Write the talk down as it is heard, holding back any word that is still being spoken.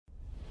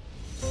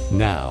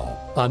Now,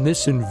 on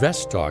this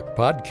Invest Talk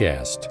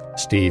podcast,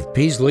 Steve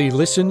Peasley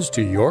listens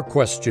to your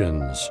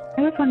questions.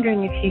 I was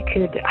wondering if you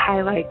could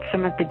highlight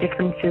some of the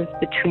differences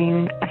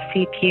between a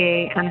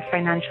CPA and a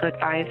financial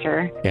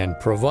advisor. And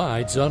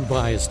provides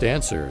unbiased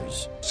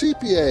answers.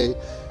 CPA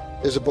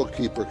is a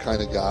bookkeeper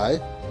kind of guy,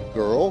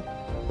 girl,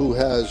 who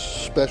has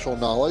special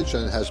knowledge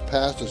and has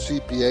passed a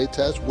CPA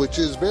test, which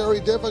is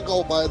very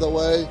difficult, by the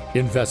way.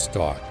 Invest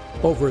Talk.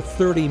 Over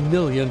 30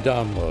 million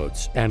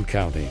downloads and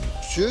counting.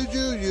 Should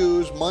you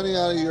use money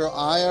out of your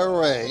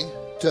IRA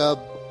to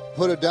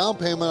put a down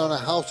payment on a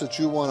house that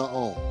you want to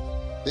own?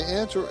 The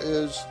answer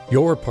is...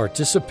 Your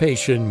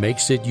participation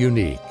makes it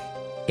unique.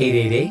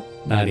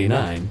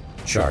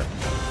 888-99-CHART.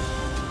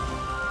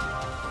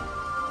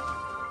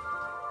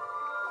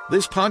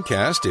 This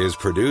podcast is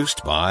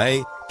produced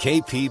by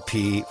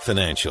KPP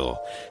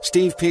Financial.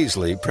 Steve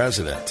Peasley,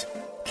 President.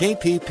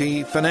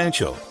 KPP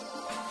Financial.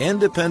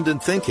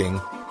 Independent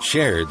thinking,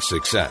 shared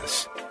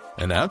success.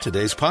 And now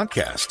today's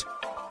podcast.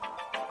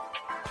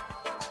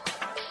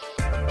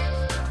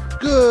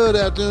 Good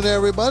afternoon,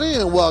 everybody,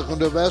 and welcome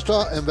to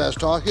Invest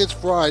Talk. It's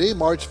Friday,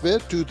 March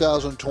 5th,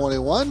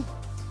 2021.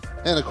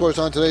 And, of course,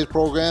 on today's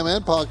program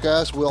and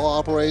podcast, we'll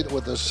operate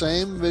with the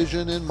same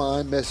vision in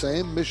mind, the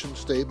same mission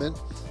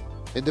statement,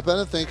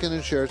 independent thinking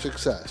and shared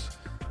success.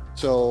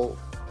 So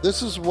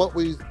this is what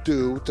we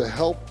do to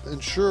help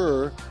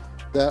ensure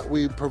that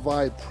we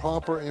provide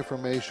proper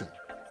information.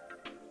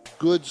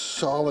 Good,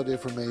 solid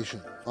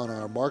information on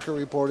our market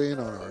reporting,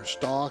 on our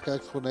stock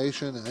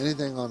explanation, and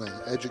anything on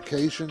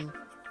education.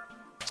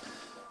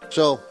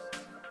 So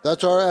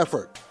that's our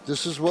effort.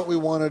 This is what we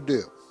want to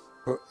do.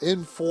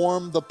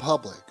 Inform the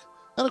public.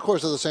 And of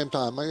course, at the same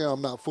time,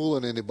 I'm not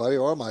fooling anybody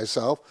or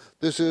myself.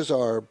 This is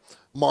our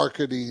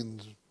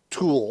marketing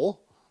tool.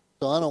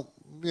 So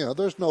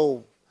there's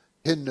no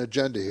hidden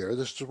agenda here.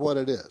 This is what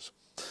it is.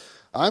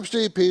 I'm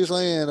Steve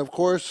Peasley, and of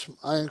course,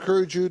 I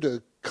encourage you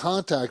to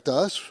contact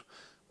us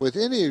with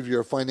any of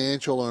your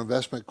financial or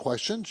investment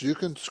questions. You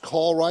can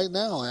call right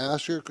now and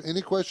ask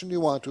any question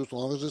you want to, as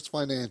long as it's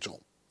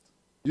financial.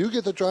 You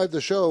get to drive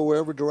the show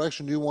wherever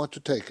direction you want to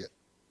take it.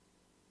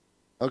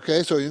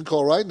 Okay, so you can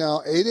call right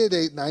now.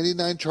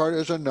 888-99-CHART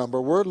is our number.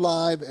 We're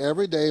live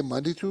every day,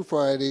 Monday through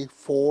Friday,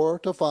 4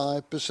 to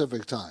 5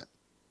 Pacific time.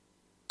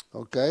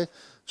 Okay,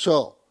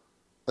 so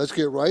let's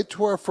get right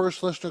to our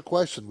first listener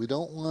question. We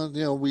don't want,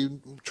 we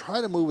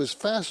try to move as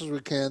fast as we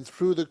can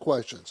through the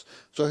questions.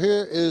 So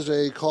here is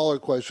a caller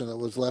question that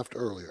was left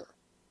earlier.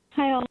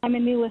 Hi, all. I'm a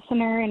new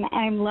listener, and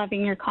I'm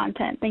loving your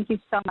content. Thank you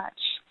so much.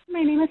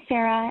 My name is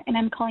Sarah, and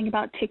I'm calling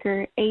about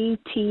ticker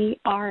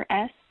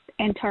ATRS,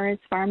 Antares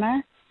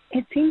Pharma.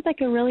 It seems like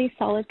a really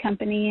solid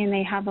company, and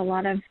they have a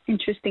lot of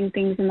interesting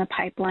things in the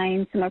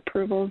pipeline, some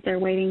approvals they're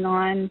waiting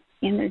on,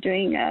 and they're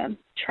doing a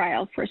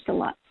trial for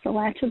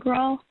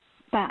selatogrel.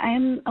 But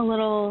I'm a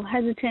little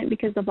hesitant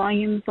because the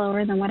volume's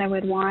lower than what I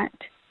would want.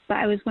 But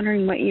I was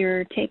wondering what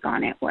your take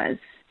on it was.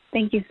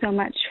 Thank you so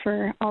much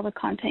for all the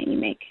content you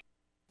make.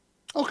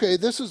 Okay,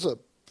 this is a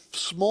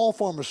small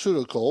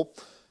pharmaceutical,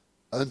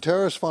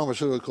 Antares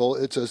Pharmaceutical.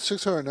 It's a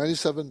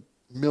 $697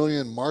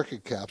 million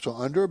market cap, so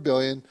under $1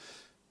 billion.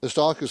 The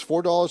stock is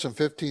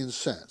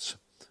 $4.15.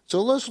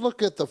 So let's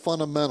look at the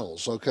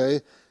fundamentals,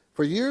 okay?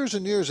 For years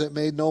and years, it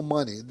made no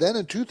money. Then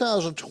in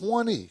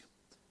 2020,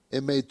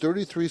 it made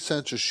 33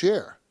 cents a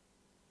share.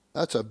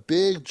 That's a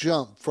big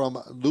jump from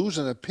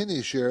losing a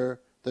penny share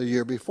the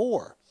year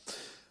before.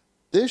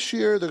 This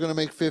year, they're going to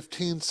make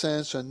 15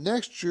 cents, and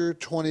next year,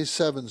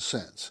 27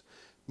 cents.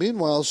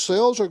 Meanwhile,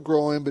 sales are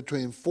growing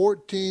between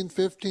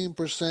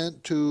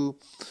 15% to,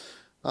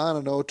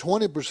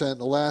 20% in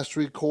the last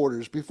 3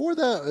 quarters. Before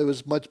that, it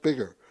was much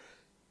bigger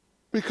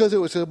because it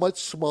was a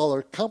much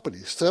smaller company.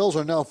 Sales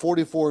are now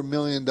 $44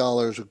 million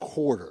a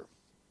quarter.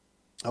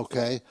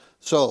 Okay,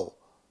 so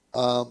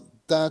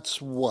that's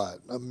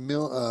what,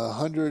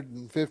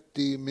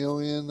 $150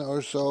 million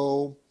or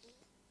so,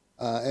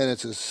 and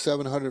it's a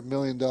 $700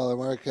 million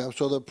market cap.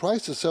 So the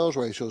price to sales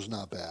ratio is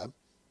not bad.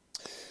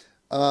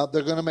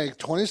 They're going to make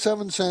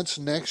 27 cents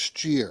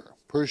next year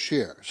per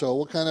share. So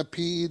what kind of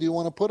PE do you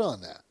want to put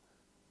on that?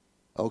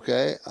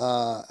 Okay,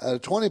 at a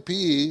 20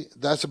 PE,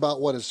 that's about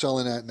what it's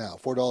selling at now,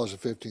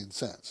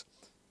 $4.15.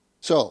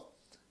 So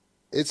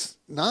it's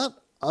not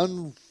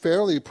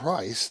unfairly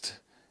priced,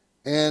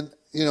 and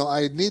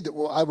I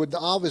would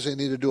obviously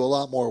need to do a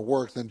lot more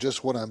work than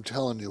just what I'm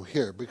telling you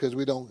here, because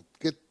I don't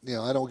get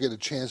a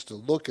chance to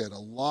look at a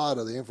lot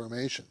of the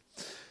information.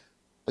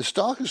 The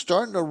stock is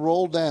starting to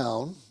roll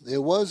down. It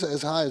was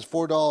as high as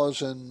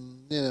 $4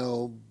 and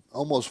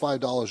almost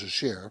 $5 a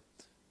share.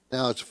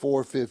 Now it's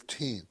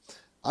 $4.15.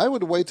 I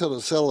would wait till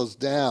it settles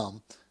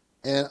down,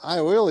 and I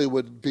really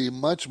would be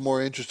much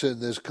more interested in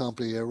this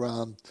company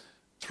around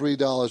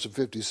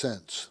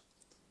 $3.50.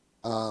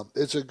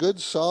 It's a good,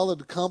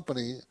 solid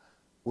company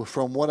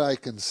from what I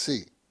can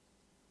see.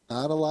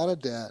 Not a lot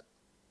of debt.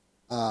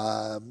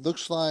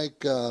 Looks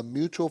like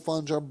mutual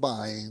funds are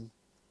buying.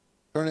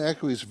 Return on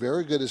equity is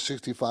very good at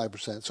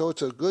 65%. So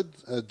it's a good,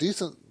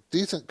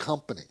 decent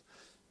company.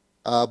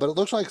 But it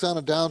looks like it's on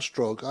a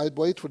downstroke. I'd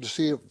wait to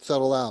see it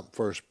settle out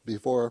first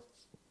before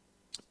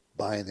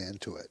buying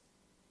into it.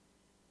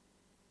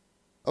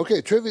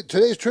 Okay,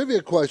 today's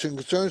trivia question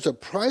concerns the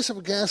price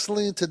of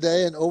gasoline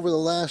today and over the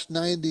last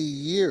 90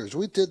 years.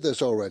 We did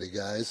this already,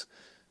 guys,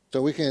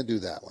 so we can't do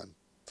that one.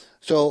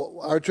 So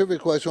our trivia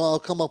question, well, I'll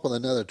come up with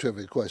another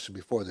trivia question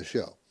before the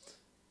show.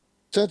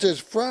 Since it's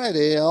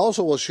Friday, I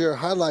also will share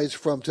highlights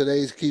from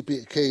today's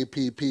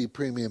KPP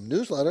Premium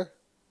Newsletter.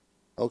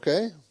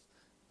 Okay?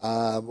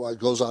 It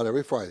goes out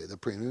every Friday, the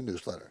Premium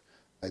Newsletter.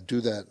 I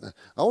do that.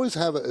 I always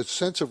have a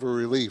sense of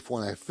relief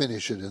when I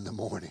finish it in the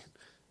morning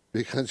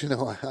because,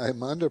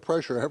 I'm under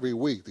pressure every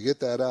week to get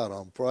that out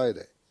on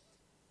Friday.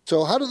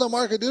 So how did the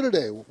market do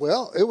today?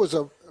 Well, it was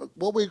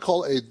what we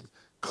call a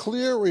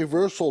clear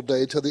reversal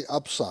day to the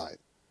upside.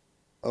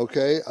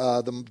 Okay?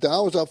 The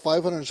Dow was up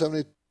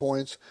 570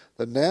 points,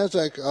 the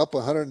NASDAQ up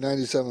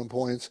 197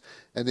 points,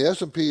 and the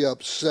S&P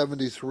up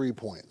 73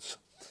 points.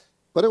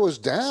 But it was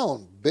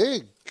down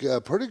big,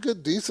 pretty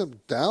good,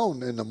 decent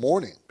down in the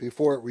morning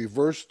before it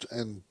reversed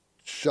and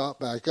shot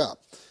back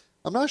up.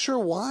 I'm not sure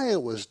why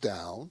it was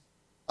down,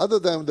 other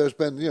than there's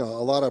been, a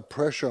lot of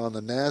pressure on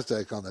the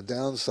NASDAQ on the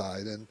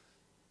downside, and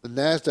the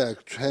NASDAQ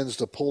tends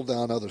to pull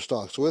down other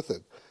stocks with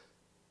it.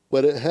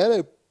 But it had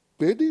a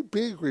pretty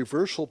big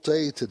reversal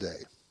day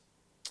today.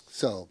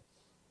 So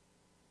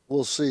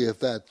we'll see if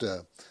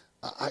that,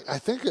 I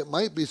think it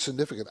might be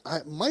significant.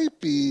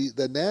 The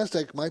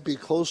NASDAQ might be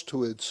close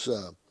to its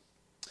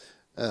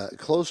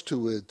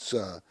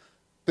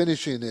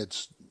finishing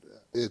its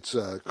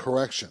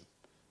correction.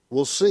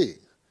 We'll see.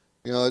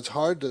 It's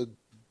hard to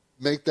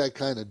make that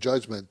kind of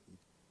judgment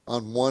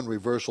on one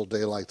reversal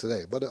day like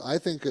today, but I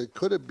think it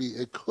could be.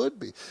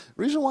 The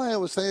reason why I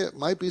would say it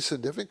might be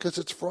significant because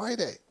it's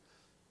Friday.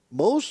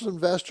 Most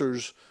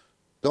investors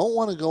don't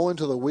want to go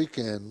into the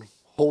weekend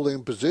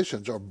holding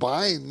positions or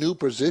buying new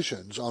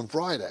positions on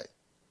Friday.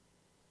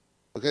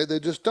 Okay, they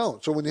just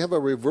don't. So when you have a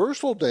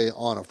reversal day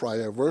on a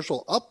Friday, a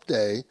reversal up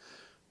day,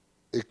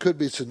 it could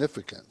be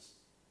significant.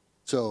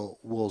 So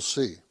we'll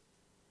see.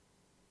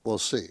 We'll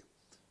see.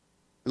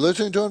 You're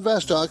listening to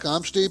Invest Talk.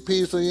 I'm Steve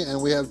Peasley,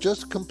 and we have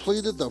just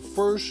completed the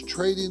first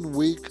trading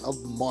week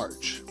of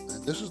March.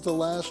 And this is the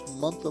last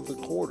month of the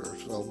quarter,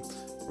 so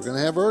we're going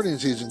to have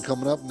earnings season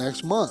coming up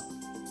next month.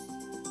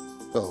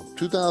 So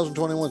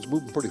 2021 is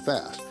moving pretty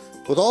fast.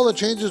 With all the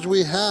changes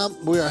we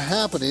are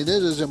happening, it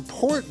is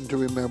important to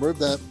remember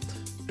that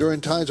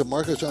during times of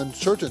market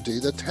uncertainty,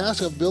 the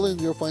task of building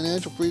your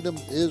financial freedom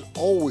is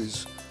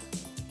always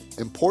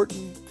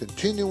important,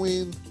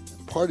 continuing,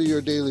 part of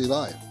your daily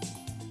life.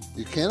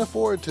 You can't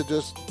afford to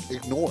just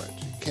ignore it.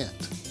 You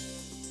can't.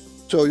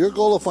 So your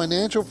goal of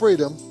financial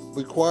freedom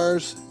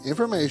requires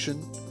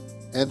information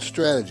and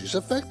strategies,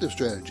 effective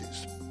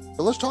strategies.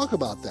 So let's talk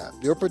about that.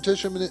 Your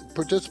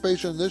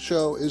participation in this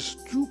show is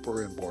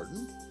super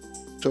important.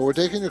 So we're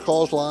taking your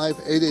calls live,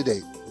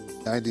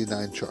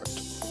 888-99-CHART.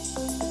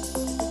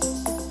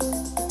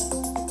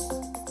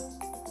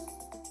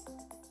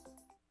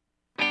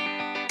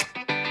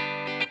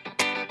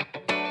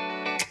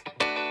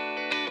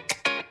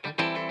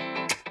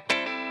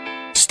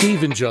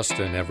 Steve and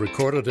Justin have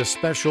recorded a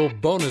special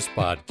bonus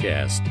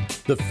podcast,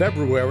 the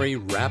February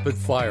Rapid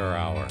Fire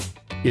Hour.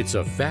 It's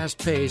a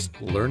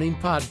fast-paced learning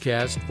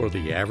podcast for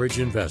the average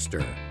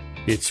investor.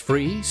 It's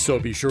free, so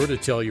be sure to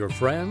tell your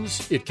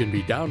friends. It can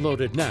be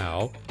downloaded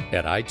now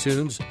at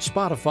iTunes,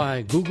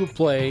 Spotify, Google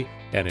Play,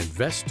 and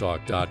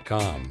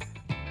investtalk.com.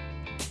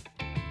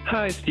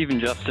 Hi, Steve and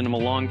Justin. I'm a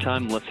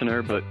long-time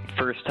listener, but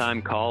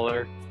first-time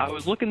caller. I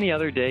was looking the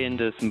other day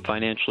into some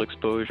financial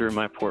exposure in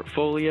my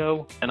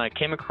portfolio, and I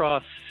came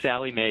across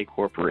Sallie Mae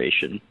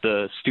Corporation,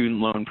 the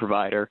student loan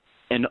provider.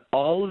 And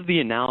all of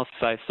the analysis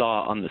I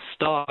saw on the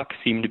stock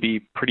seemed to be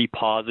pretty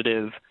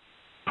positive.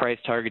 Price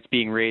targets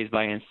being raised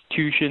by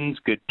institutions,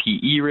 good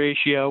PE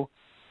ratio.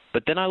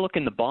 But then I look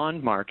in the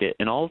bond market,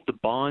 and all of the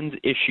bonds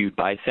issued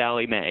by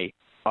Sallie Mae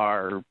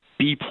are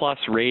B-plus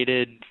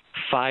rated,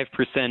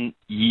 5%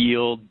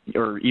 yield,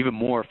 or even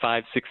more,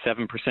 5, 6,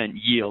 7%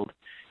 yield.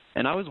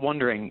 And I was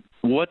wondering,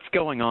 what's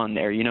going on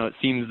there? It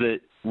seems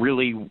that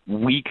really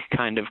weak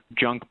kind of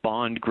junk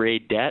bond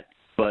grade debt,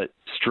 but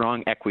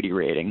strong equity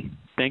rating.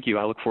 Thank you.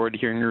 I look forward to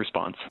hearing your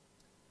response.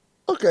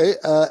 Okay,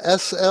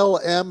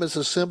 SLM is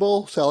a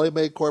symbol, Sallie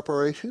Mae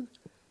Corporation.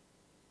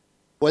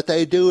 What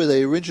they do is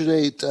they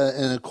originate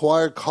and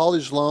acquire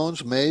college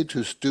loans made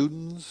to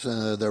students,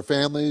 their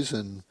families,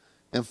 and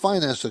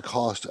finance the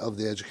cost of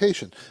the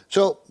education.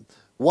 So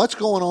what's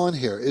going on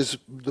here is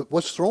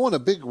what's throwing a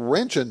big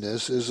wrench in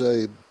this is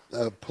a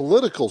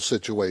political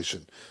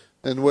situation,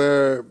 and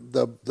where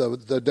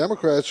the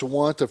Democrats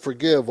want to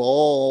forgive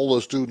all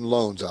the student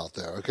loans out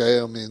there, okay?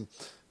 I mean,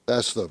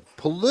 that's the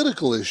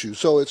political issue.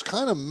 So it's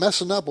kind of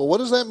messing up. Well, what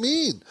does that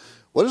mean?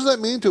 What does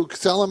that mean to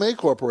Sallie Mae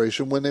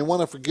Corporation when they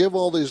want to forgive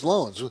all these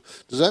loans?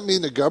 Does that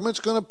mean the government's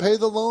going to pay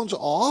the loans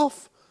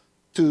off?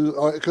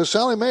 Because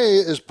Sallie Mae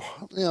is,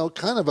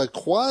 kind of a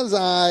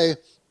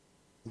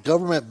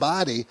quasi-government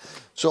body.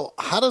 So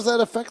how does that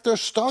affect their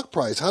stock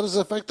price? How does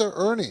it affect their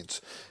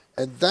earnings?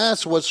 And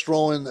that's what's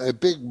throwing a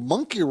big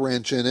monkey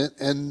wrench in it.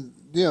 And,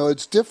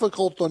 it's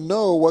difficult to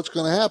know what's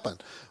going to happen.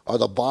 Are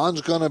the bonds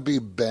going to be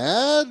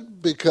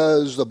bad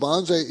because the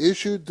bonds they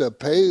issued to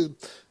pay,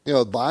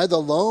 buy the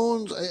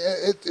loans?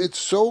 It's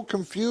so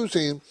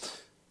confusing.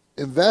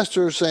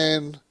 Investors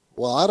saying,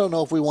 well, I don't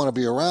know if we want to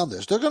be around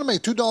this. They're going to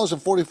make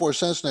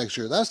 $2.44 next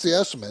year. That's the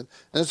estimate.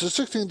 And it's a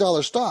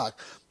 $16 stock.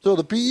 So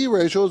the PE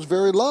ratio is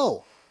very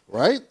low,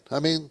 right?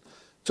 And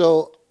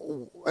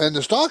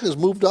the stock has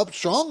moved up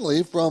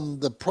strongly from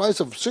the price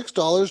of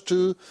 $6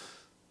 to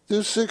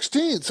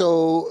 $16.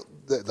 So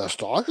the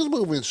stock is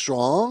moving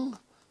strong,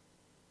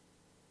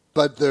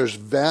 but there's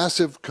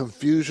massive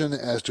confusion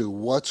as to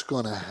what's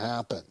going to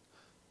happen.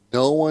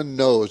 No one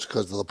knows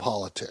because of the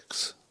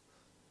politics.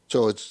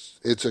 So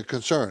it's a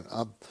concern.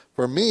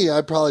 For me,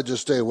 I'd probably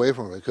just stay away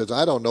from it because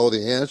I don't know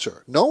the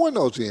answer. No one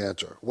knows the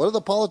answer. What are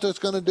the politics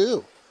going to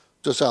do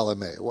to Sallie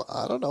Mae? Well,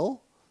 I don't know.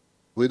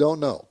 We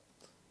don't know.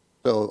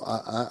 So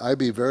I'd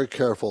be very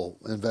careful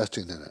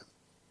investing in it.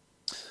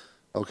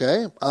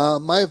 Okay?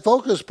 My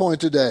focus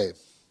point today.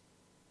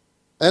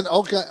 And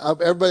okay,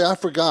 everybody, I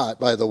forgot,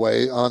 by the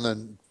way,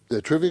 on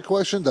the trivia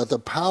question, that the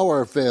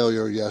power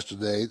failure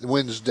yesterday,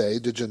 Wednesday,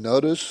 did you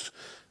notice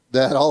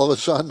that all of a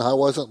sudden I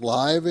wasn't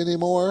live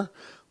anymore?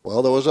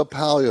 Well, there was a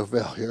power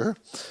failure,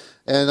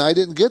 and I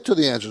didn't get to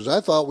the answers.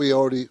 I thought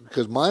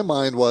because my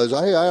mind was,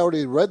 I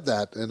already read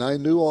that, and I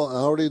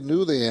already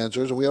knew the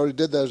answers, and we already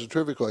did that as a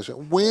trivia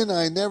question, when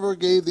I never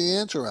gave the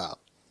answer out.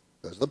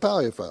 Because of the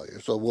power failure.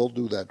 So we'll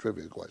do that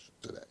trivia question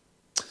today.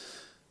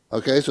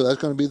 Okay, so that's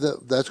going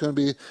to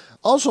be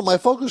also my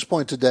focus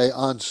point today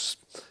on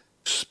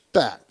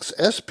SPACs.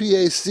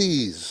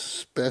 SPACs,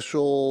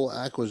 special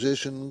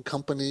acquisition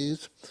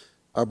companies,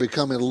 are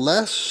becoming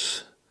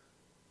less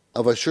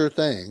of a sure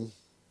thing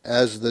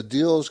as the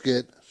deals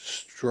get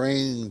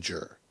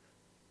stranger.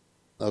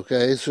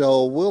 Okay,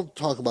 so we'll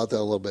talk about that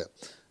a little bit.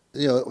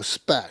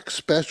 SPAC,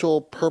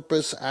 special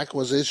purpose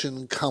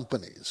acquisition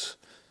companies.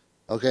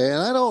 Okay,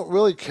 and I don't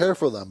really care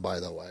for them,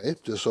 by the way,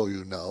 just so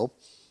you know.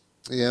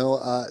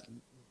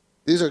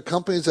 These are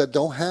companies that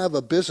don't have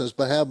a business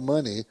but have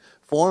money,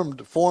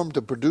 formed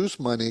to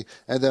produce money,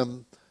 and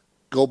then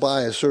go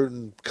buy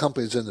certain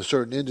companies in a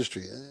certain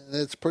industry. And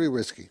it's pretty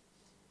risky.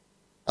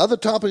 Other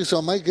topics I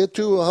might get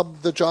to,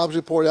 the jobs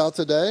report out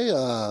today,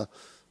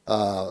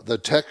 the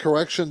tech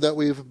correction that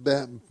we've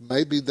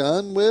may be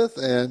done with,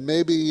 and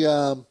maybe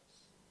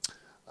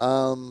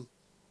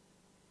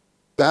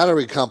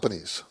battery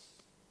companies.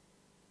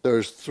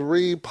 There's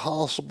 3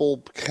 possible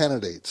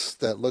candidates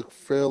that look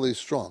fairly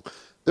strong.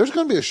 There's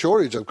going to be a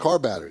shortage of car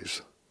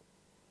batteries.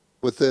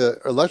 With the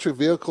electric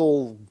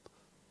vehicle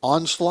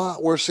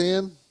onslaught we're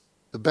seeing,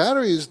 the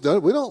batteries,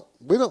 we don't,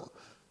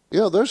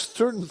 there's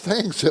certain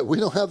things that we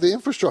don't have the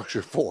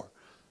infrastructure for.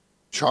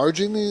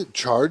 Charging these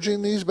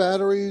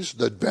batteries,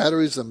 the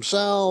batteries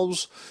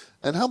themselves,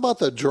 and how about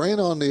the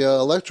drain on the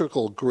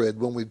electrical grid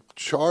when we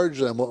charge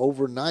them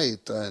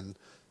overnight? And,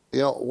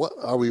 what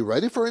are we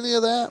ready for any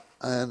of that?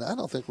 And I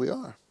don't think we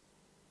are.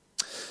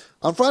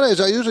 On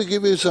Fridays, I usually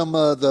give you some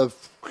the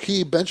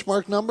key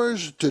benchmark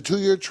numbers. The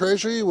 2-year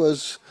Treasury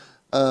was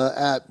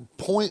at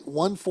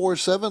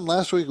 0.147.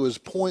 Last week it was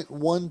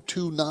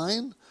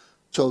 0.129.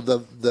 So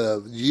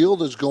the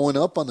yield is going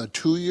up on the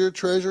 2-year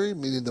Treasury,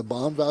 meaning the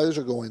bond values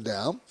are going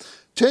down.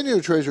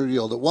 10-year Treasury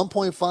yield at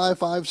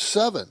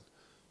 1.557.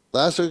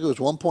 Last week it was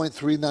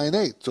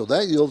 1.398. So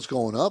that yield's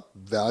going up.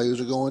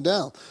 Values are going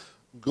down.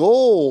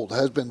 Gold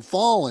has been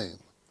falling.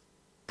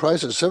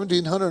 Price at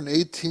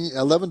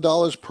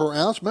 $1,711 per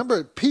ounce. Remember,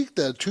 it peaked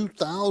at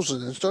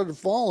 $2,000 and started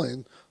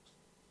falling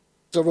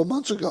several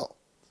months ago.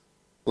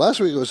 Last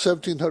week it was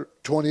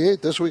 $1,728.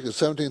 This week it's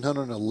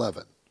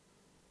 $1,711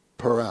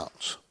 per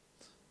ounce.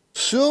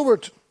 Silver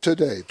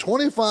today,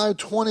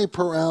 $25.20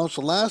 per ounce.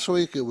 Last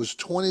week it was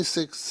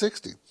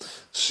 $26.60.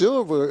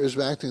 Silver is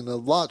acting a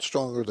lot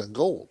stronger than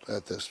gold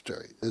at this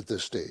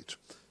stage.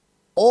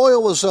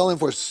 Oil was selling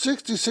for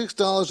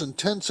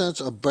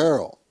 $66.10 a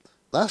barrel.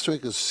 Last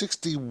week was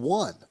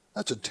 $61.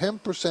 That's a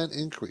 10%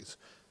 increase.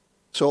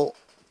 So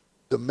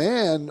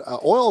demand,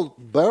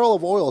 barrel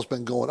of oil has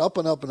been going up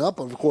and up and up.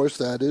 And of course,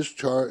 that is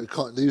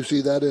you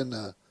see that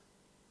in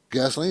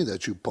gasoline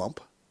that you pump,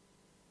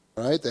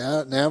 right?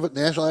 The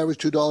national average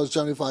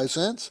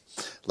 $2.75.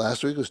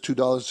 Last week was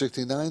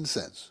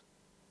 $2.69.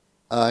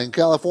 In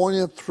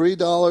California,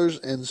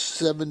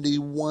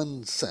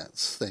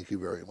 $3.71. Thank you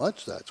very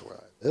much. That's where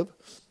I live.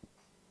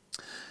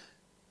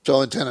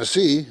 So in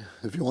Tennessee,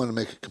 if you want to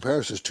make a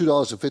comparison, it's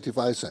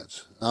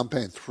 $2.55. I'm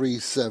paying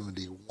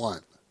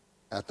 $3.71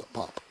 at the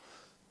pump.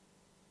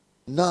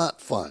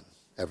 Not fun,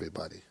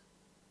 everybody.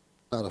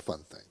 Not a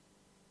fun thing.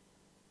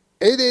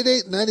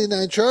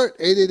 888-99-CHART,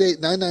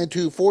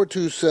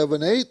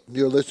 888-992-4278.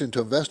 You're listening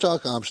to Invest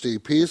Talk. I'm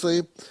Steve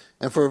Peasley.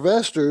 And for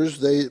investors,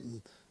 the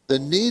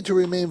need to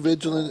remain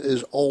vigilant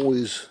is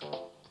always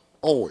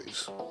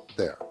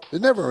there.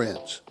 It never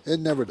ends.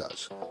 It never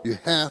does. You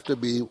have to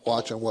be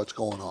watching what's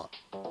going on.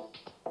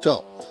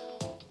 So,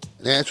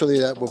 naturally,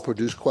 that will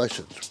produce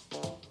questions.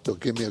 So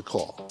give me a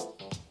call.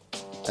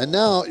 And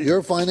now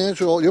your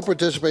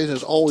participation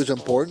is always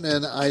important,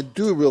 and I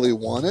do really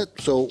want it.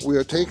 So we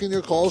are taking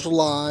your calls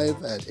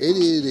live at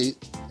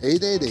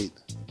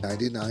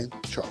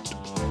 888-99-CHART.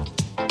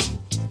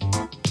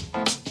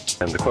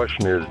 And the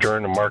question is,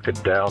 during the market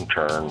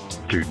downturn,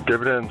 do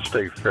dividends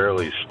stay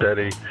fairly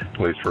steady, at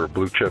least for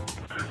blue chip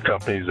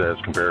companies as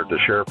compared to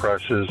share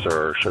prices,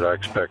 or should I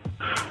expect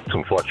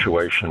some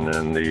fluctuation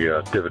in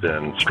the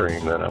dividend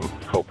stream that I'm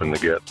hoping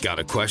to get? Got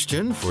a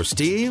question for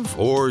Steve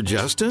or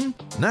Justin?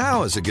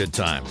 Now is a good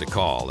time to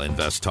call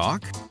Invest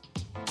Talk.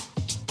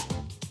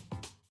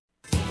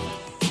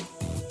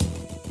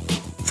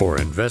 For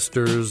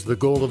investors, the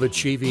goal of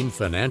achieving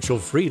financial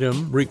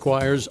freedom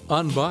requires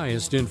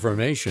unbiased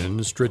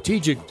information,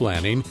 strategic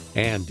planning,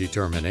 and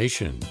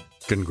determination.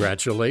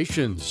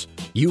 Congratulations!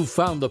 You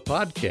found the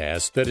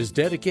podcast that is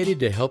dedicated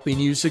to helping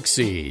you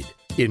succeed.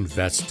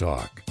 Invest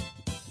Talk.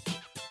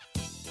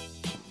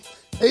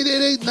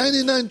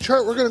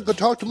 888-99-CHART. We're going to go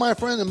talk to my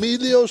friend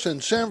Emilios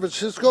in San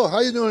Francisco.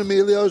 How you doing,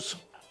 Emilios?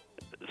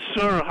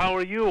 Sir, how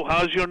are you?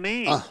 How's your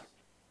knee?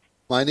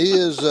 My knee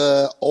is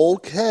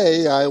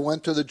okay. I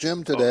went to the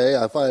gym today.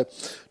 If I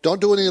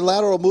don't do any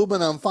lateral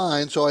movement, I'm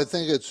fine. So I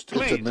think it's a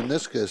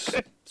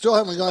meniscus. Still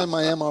haven't gotten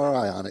my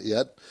MRI on it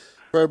yet.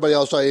 For everybody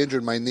else, I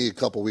injured my knee a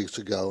couple weeks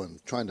ago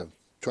and trying to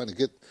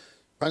get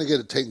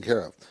it taken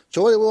care of.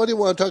 So what do you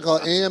want to talk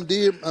about?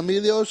 AMD,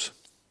 Emilios?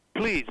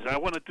 Please, I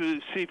wanted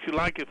to see if you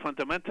like it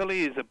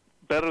fundamentally. Is it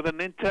better than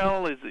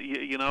Intel? Is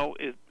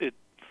it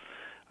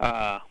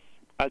I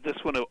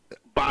just want to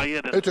buy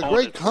it. And it's a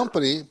great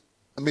company.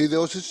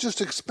 Emilios, it's just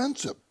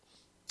expensive.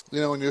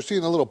 And you're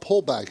seeing a little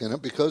pullback in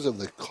it because of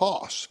the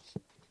cost.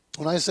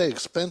 When I say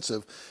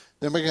expensive,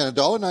 they're making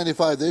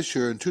 $1.95 this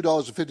year and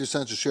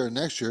 $2.50 a share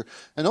next year.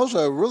 And those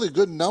are really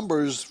good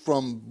numbers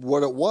from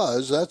what it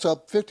was. That's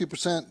up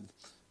 50%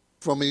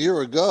 from a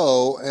year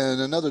ago and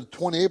another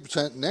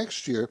 28%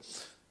 next year.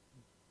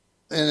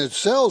 And its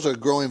sales are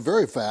growing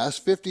very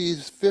fast,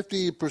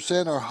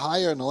 50% or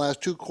higher in the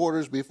last 2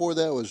 quarters. Before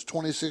that was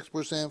 26%,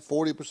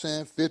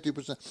 40%,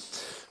 50%.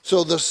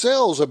 So the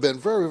sales have been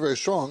very, very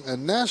strong,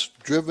 and that's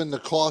driven the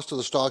cost of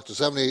the stock to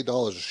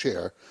 $78 a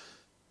share.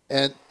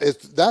 And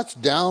that's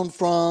down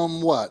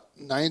from, what,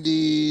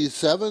 $97,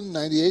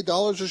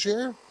 $98 a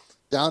share?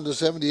 Down to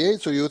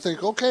 $78. So you would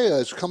think, okay,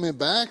 it's coming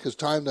back. It's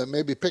time to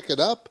maybe pick it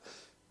up.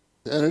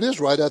 And it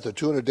is right at the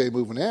 200-day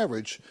moving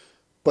average.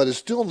 But it's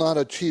still not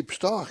a cheap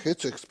stock.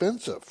 It's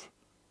expensive.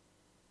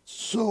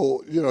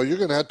 So, you're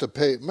going to have to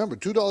pay, remember,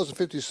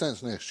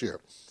 $2.50 next year.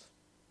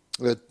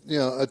 A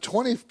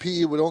 20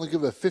 PE would only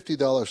give a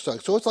 $50 stock.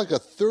 So it's like a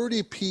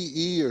 30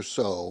 PE or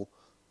so,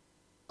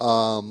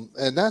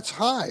 and that's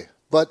high.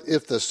 But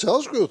if the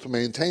sales growth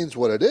maintains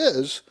what it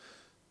is,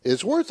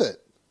 it's worth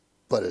it.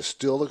 But it's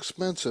still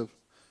expensive.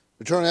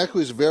 Return on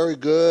equity is very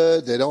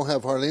good. They don't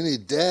have hardly any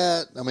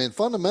debt. I mean,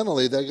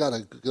 fundamentally, they got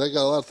a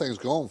lot of things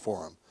going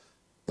for them.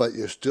 But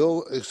you're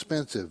still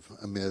expensive,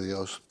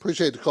 Emilios.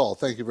 Appreciate the call.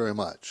 Thank you very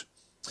much.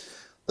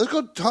 Let's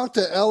go talk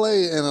to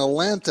L.A. and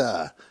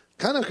Atlanta.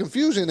 Kind of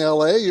confusing,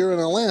 L.A. You're in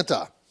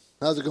Atlanta.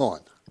 How's it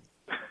going?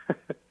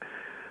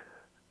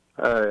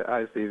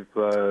 Hi, Steve.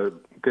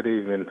 Good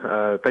evening.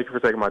 Thank you for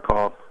taking my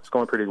call. It's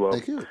going pretty well.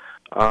 Thank you.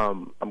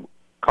 I'm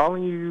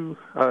calling you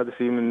this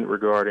evening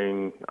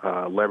regarding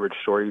leverage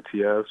short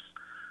ETFs.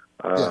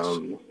 Yes.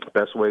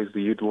 Best ways to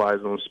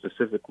utilize them,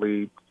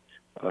 specifically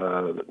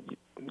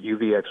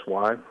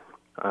UVXY.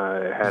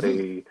 I had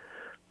a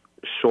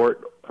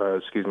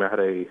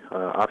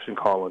option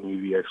call on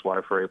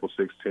UVXY for April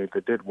 16th.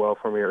 It did well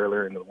for me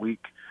earlier in the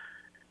week.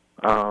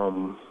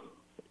 And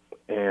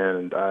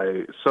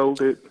I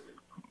sold it,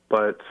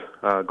 but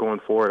going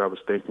forward, I was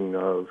thinking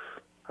of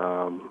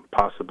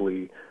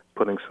possibly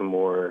putting some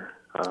more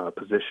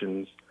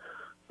positions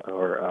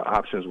or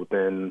options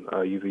within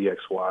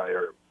UVXY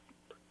or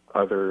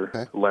other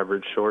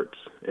leverage shorts.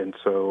 And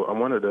so I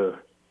wanted to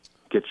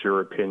get your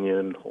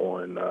opinion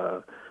on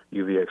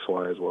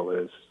UVXY as well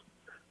as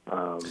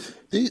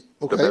the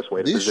best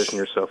way to position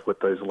yourself with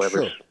those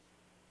leverage.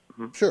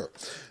 Sure.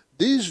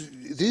 These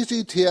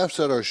ETFs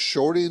that are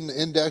shorting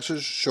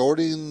indexes,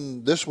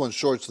 this one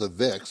shorts the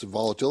VIX, the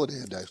volatility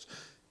index,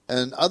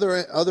 and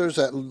others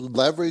that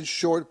leverage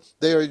short,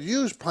 they are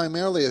used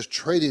primarily as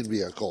trading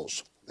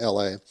vehicles,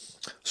 LA.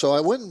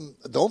 So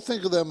don't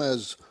think of them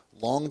as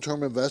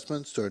long-term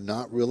investments. They're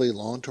not really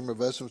long-term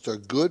investments. They're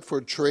good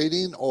for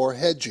trading or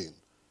hedging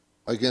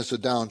against the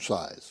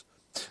downsides.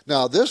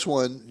 Now, this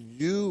one,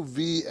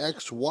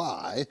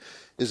 UVXY,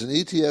 is an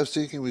ETF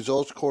seeking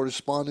results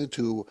corresponding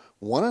to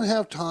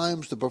 1.5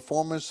 times the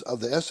performance of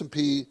the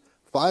S&P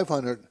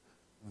 500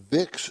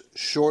 VIX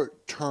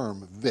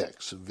short-term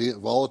VIX,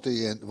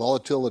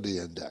 volatility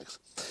index.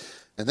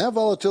 And that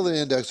volatility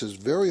index is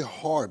very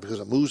hard because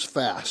it moves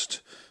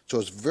fast. So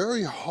it's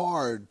very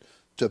hard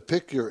to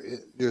pick your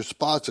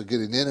spots of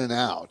getting in and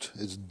out.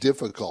 It's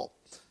difficult.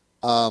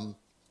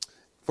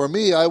 For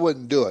me, I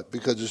wouldn't do it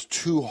because it's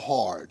too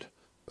hard.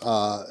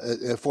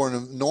 For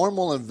a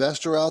normal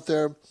investor out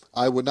there,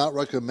 I would not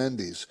recommend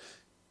these.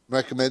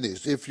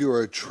 If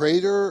you're a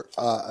trader,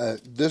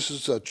 this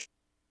is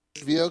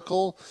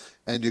vehicle,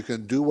 and you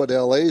can do what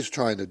LA is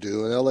trying to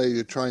do. In LA,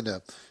 you're trying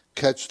to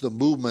catch the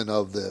movement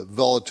of the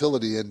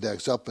volatility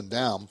index up and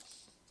down.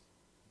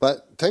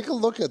 But take a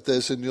look at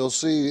this, and you'll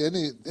see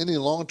any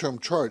long-term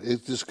chart,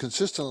 it just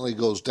consistently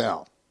goes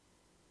down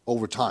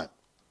over time.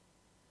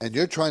 And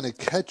you're trying to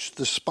catch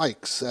the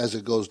spikes as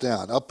it goes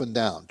down, up and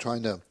down,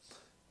 trying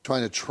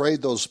to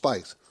trade those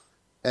spikes.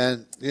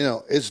 And,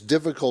 it's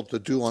difficult to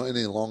do on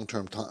any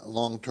long-term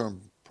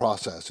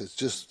process. It's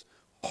just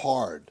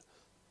hard.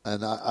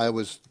 And I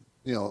was,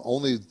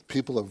 only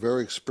people are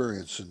very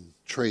experienced in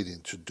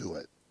trading should do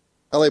it.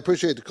 I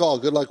appreciate the call.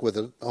 Good luck with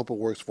it. I hope it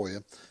works for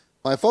you.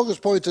 My focus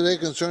point today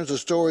concerns the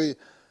story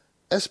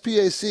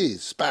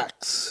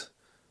SPACs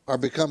are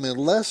becoming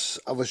less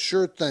of a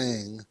sure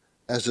thing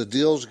as the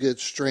deals get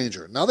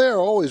stranger. Now, they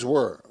always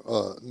were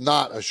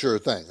not a sure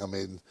thing. I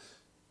mean,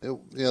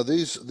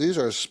 these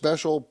are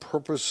special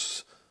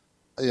purpose,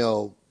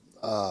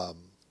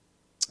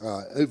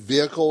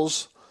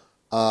 vehicles,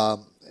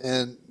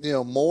 and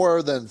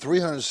more than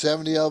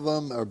 370 of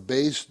them are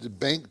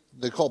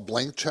they call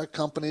blank check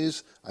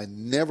companies. I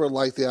never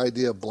liked the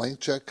idea of blank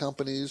check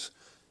companies.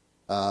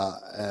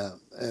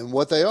 And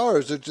what they are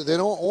is they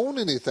don't own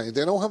anything.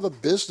 They don't have a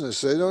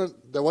business.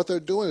 What they're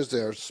doing is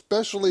they're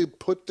specially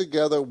put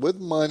together with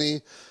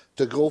money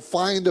to go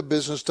find a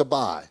business to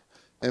buy.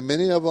 And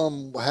many of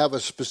them have a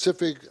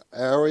specific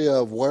area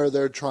of where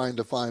they're trying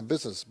to find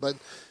business. But,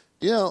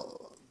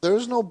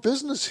 there's no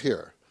business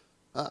here.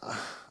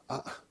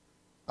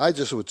 I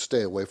just would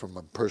stay away from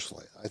them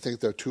personally. I think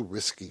they're too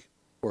risky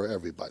for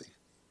everybody.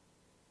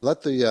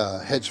 Let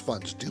the hedge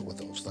funds deal with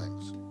those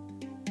things.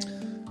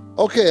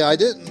 Okay, I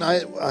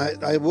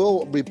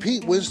will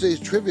repeat Wednesday's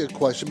trivia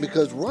question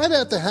because right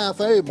at the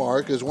half-A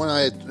mark is when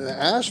I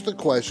asked the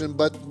question,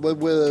 but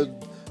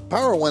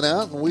power went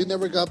out and we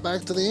never got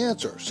back to the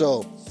answer.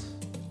 So,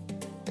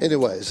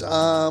 anyways,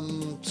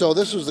 so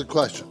this is the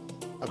question,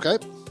 okay?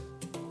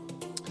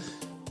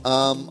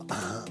 I'm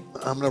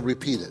going to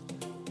repeat it.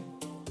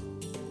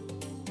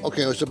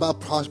 Okay, it's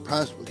about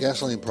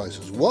gasoline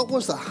prices. What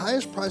was the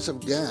highest price of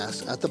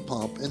gas at the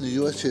pump in the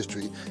U.S.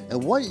 history,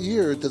 and what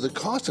year did the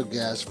cost of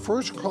gas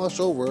first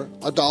cross over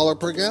 $1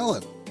 per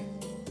gallon?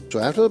 So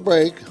after the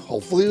break,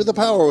 hopefully the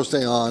power will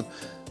stay on,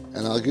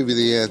 and I'll give you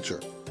the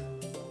answer.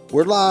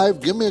 We're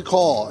live. Give me a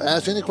call.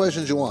 Ask any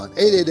questions you want.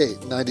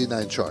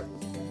 888-99-CHART.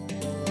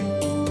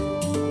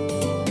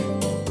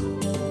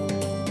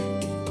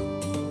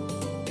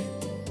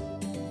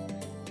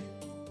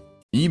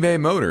 eBay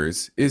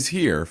Motors is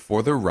here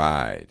for the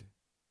ride.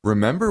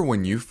 Remember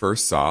when you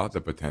first saw the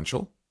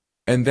potential?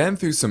 And then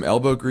through some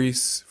elbow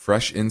grease,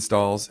 fresh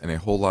installs, and a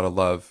whole lot of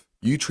love,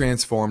 you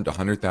transformed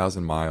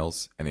 100,000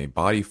 miles and a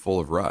body full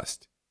of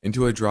rust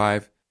into a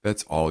drive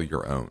that's all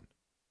your own.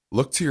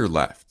 Look to your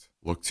left.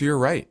 Look to your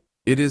right.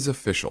 It is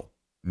official.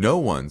 No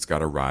one's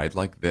got a ride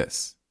like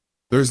this.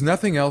 There's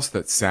nothing else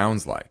that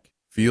sounds like,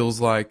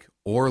 feels like,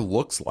 or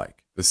looks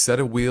like the set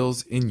of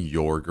wheels in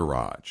your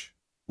garage.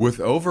 With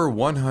over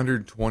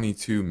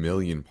 122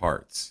 million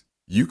parts,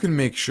 you can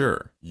make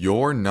sure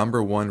your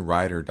number one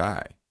ride or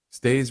die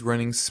stays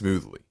running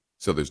smoothly,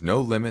 so there's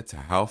no limit to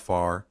how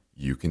far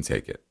you can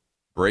take it.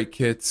 Brake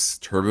kits,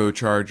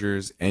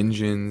 turbochargers,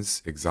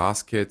 engines,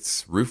 exhaust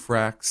kits, roof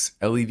racks,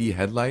 LED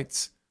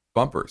headlights,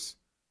 bumpers,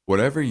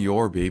 whatever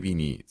your baby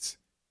needs,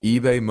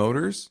 eBay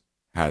Motors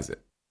has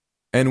it.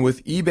 And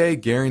with eBay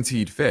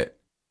Guaranteed Fit,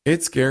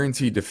 it's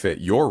guaranteed to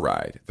fit your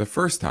ride the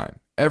first time,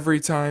 every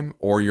time,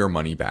 or your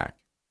money back.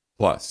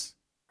 Plus,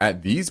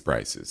 at these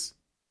prices,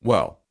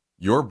 well,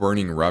 you're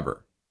burning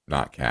rubber,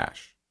 not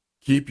cash.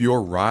 Keep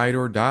your ride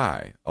or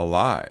die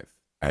alive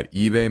at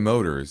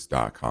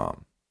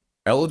ebaymotors.com.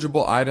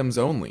 Eligible items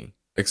only.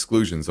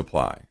 Exclusions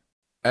apply.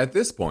 At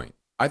this point,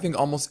 I think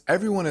almost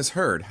everyone has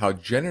heard how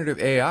generative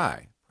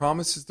AI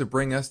promises to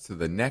bring us to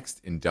the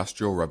next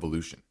industrial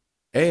revolution.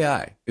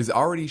 AI is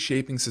already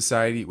shaping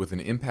society with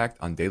an impact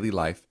on daily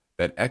life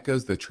that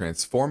echoes the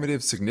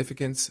transformative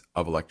significance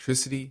of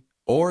electricity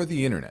or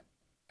the internet.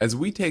 As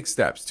we take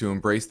steps to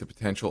embrace the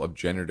potential of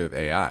generative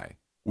AI,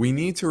 we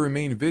need to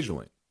remain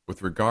vigilant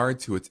with regard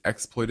to its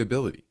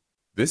exploitability.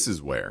 This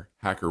is where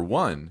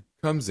HackerOne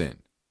comes in.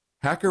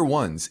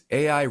 HackerOne's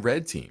AI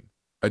Red Team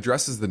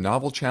addresses the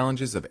novel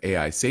challenges of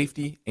AI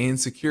safety and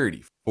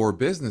security for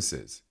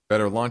businesses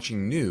that are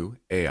launching new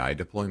AI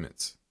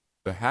deployments.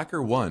 The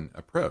HackerOne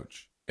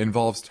approach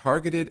involves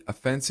targeted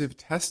offensive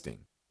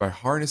testing by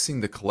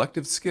harnessing the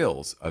collective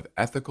skills of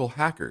ethical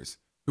hackers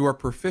who are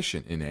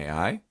proficient in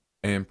AI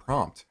and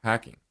prompt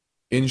hacking.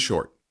 In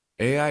short,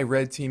 AI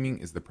red teaming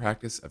is the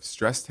practice of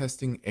stress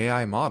testing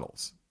AI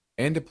models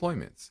and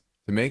deployments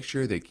to make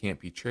sure they can't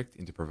be tricked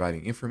into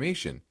providing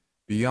information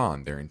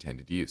beyond their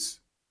intended use,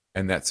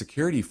 and that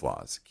security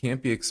flaws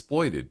can't be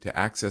exploited to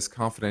access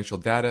confidential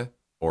data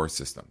or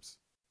systems.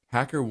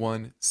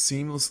 HackerOne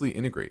seamlessly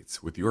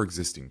integrates with your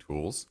existing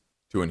tools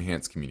to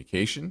enhance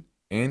communication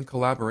and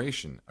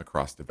collaboration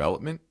across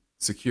development,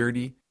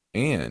 security,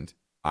 and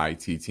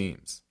IT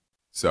teams.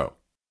 So,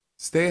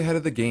 stay ahead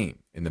of the game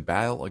in the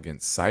battle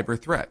against cyber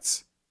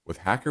threats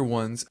with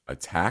HackerOne's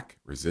attack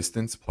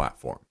resistance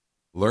platform.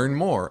 Learn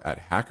more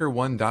at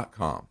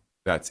HackerOne.com.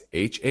 That's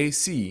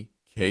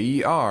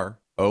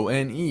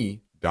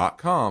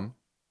HackerOne.com,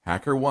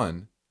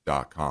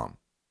 HackerOne.com.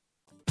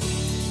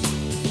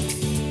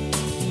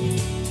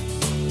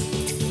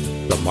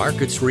 The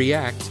markets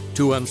react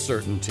to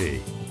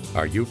uncertainty.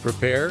 Are you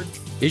prepared?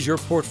 Is your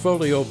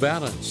portfolio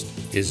balanced?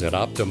 Is it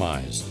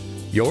optimized?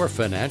 Your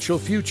financial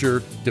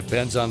future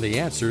depends on the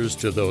answers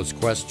to those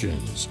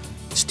questions.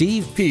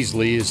 Steve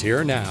Peasley is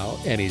here now,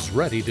 and he's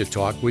ready to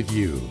talk with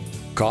you.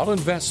 Call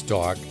Invest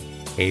Talk,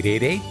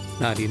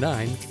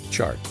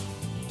 888-99-CHART.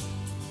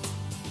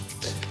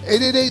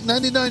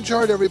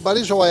 888-99-CHART,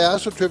 everybody. So I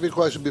asked a trivia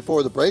question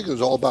before the break. It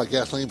was all about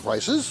gasoline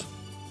prices.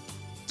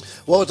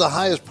 What was the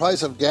highest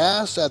price of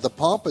gas at the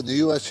pump in the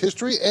U.S.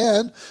 history?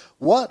 And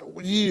what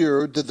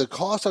year did the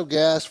cost of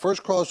gas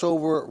first cross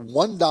over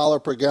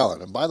 $1 per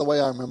gallon? And by the way,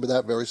 I remember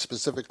that very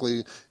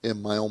specifically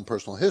in my own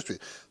personal history.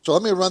 So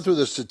let me run through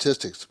the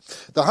statistics.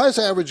 The highest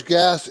average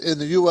gas in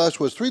the U.S.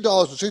 was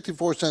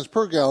 $3.64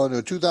 per gallon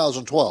in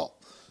 2012.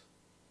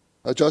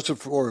 Adjusted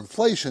for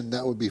inflation,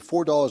 that would be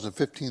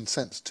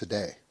 $4.15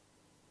 today.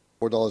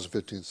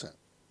 $4.15.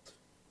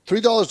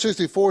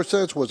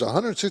 $3.64 was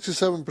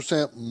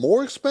 167%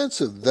 more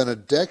expensive than a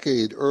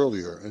decade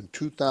earlier in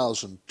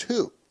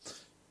 2002.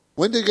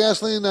 When did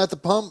gasoline at the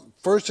pump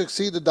first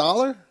exceed $1?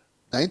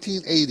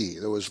 1980.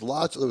 There was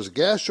a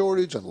gas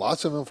shortage and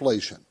lots of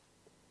inflation.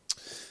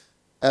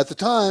 At the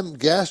time,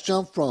 gas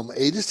jumped from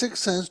 86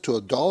 cents to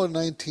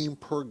 $1.19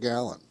 per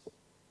gallon.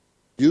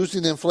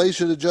 Using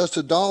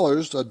inflation-adjusted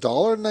dollars,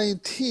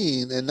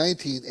 $1.19 in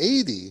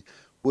 1980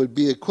 would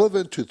be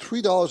equivalent to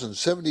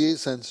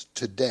 $3.78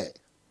 today.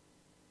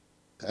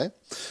 Okay.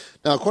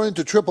 Now, according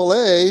to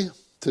AAA,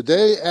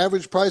 today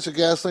average price of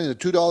gasoline is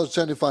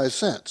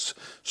 $2.75.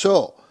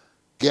 So,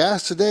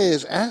 gas today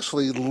is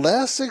actually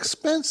less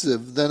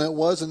expensive than it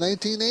was in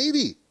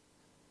 1980,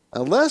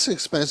 and less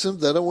expensive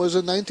than it was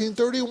in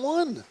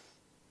 1931.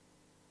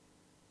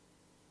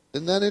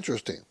 Isn't that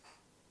interesting?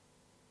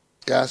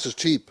 Gas is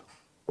cheap.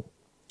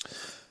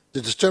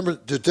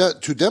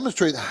 To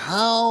demonstrate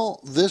how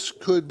this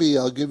could be,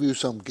 I'll give you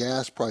some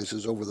gas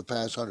prices over the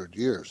past 100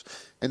 years.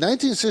 In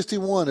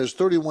 1961, it was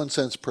 31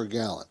 cents per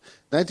gallon.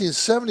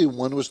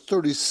 1971 was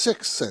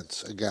 36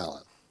 cents a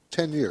gallon.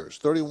 10 years,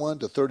 31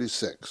 to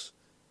 36.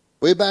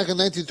 Way back in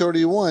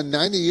 1931,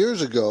 90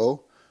 years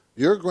ago,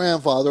 your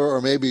grandfather,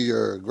 or maybe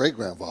your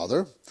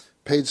great-grandfather,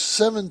 paid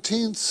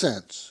 17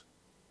 cents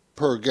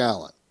per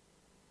gallon.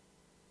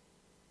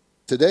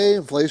 Today,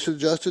 inflation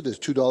adjusted, is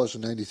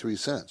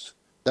 $2.93.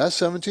 That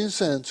 17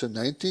 cents in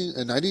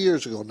 90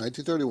 years ago,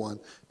 1931,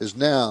 is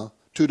now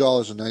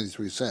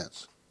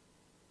 $2.93.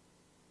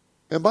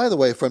 And by the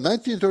way, from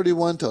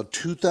 1931 till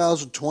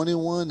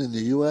 2021 in the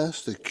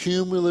U.S., the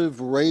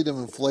cumulative rate of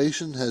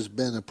inflation has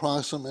been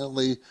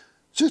approximately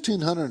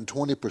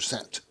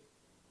 1,620%.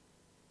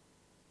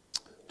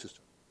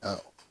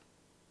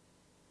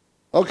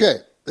 Okay,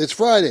 it's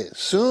Friday.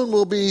 Soon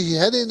we'll be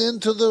heading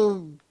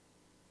into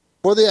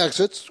for the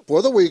exits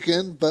for the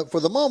weekend, but for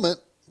the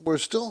moment, we're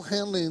still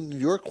handling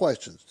your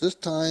questions. This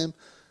time,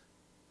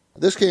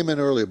 this came in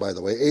earlier, by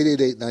the way,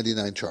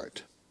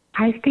 888-99-CHART.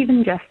 Hi,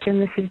 Stephen Justin.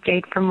 This is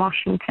Jade from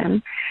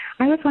Washington.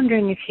 I was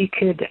wondering if you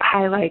could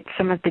highlight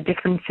some of the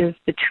differences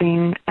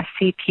between a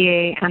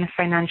CPA and a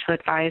financial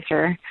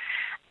advisor,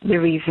 the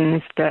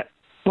reasons that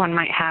one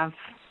might have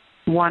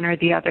one or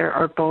the other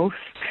or both,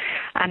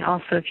 and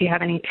also if you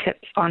have any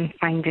tips on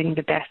finding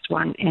the best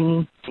one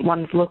in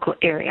one's local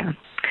area.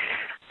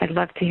 I'd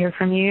love to hear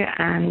from you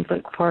and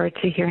look forward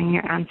to hearing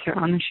your answer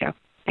on the show.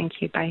 Thank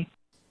you. Bye.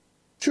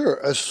 Sure.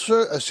 A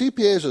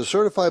CPA is a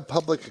certified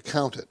public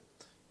accountant.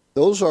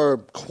 Those are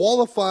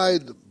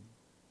qualified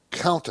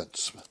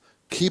accountants,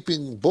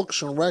 keeping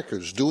books and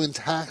records, doing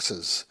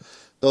taxes,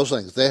 those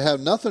things. They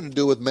have nothing to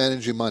do with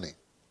managing money.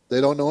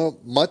 They don't know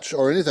much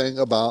or anything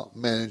about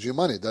managing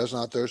money. That's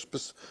not their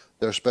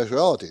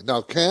specialty.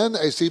 Now, can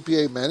a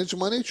CPA manage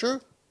money? Sure.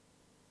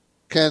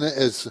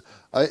 Is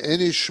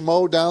any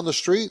schmo down the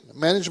street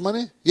manage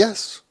money?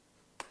 Yes.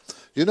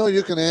 You know,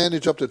 you can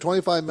manage up to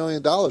 $25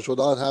 million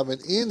without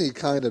having any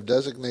kind of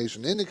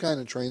designation, any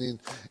kind of training,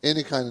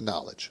 any kind of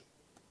knowledge.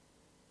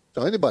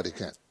 So anybody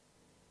can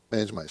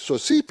manage money. So a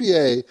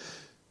CPA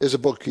is a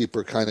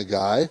bookkeeper kind of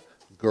guy,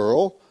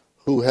 girl,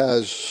 who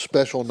has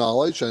special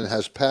knowledge and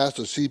has passed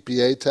a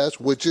CPA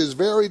test, which is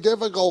very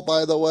difficult,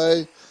 by the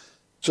way.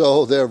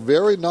 So they're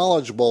very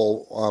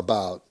knowledgeable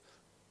about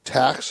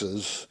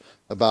taxes,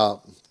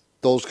 about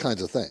those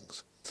kinds of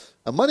things.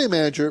 A money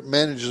manager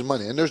manages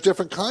money, and there's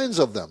different kinds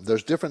of them.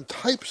 There's different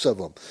types of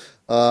them.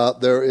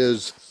 There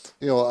is,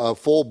 a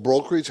full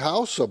brokerage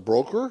house, a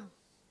broker,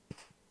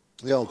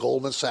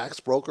 Goldman Sachs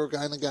broker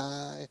kind of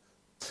guy.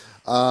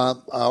 My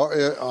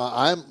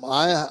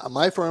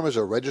firm is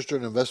a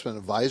registered investment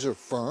advisor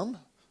firm,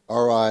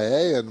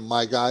 RIA, and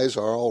my guys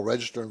are all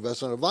registered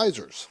investment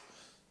advisors.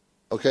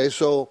 Okay,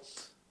 so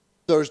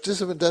there's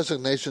different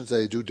designations.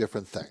 They do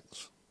different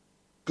things.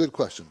 Good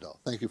question, though.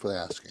 Thank you for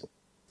asking.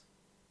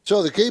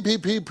 So the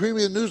KPP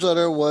Premium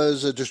Newsletter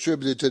was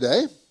distributed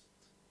today,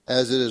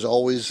 as it is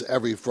always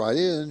every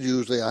Friday, and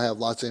usually I have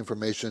lots of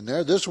information in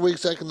there. This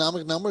week's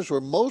economic numbers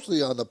were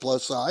mostly on the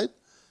plus side,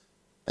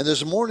 and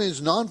this morning's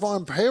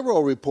non-farm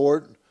payroll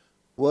report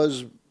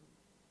was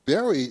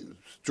very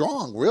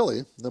strong,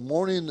 really. The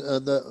morning,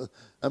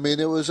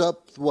 it was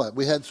up, what?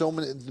 We had so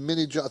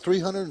many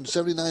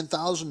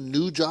 379,000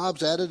 new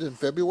jobs added in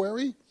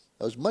February.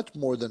 That was much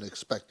more than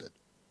expected.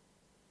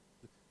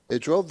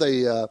 It drove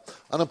the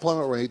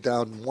unemployment rate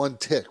down one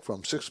tick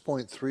from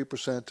 6.3%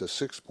 to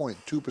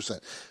 6.2%.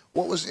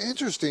 What was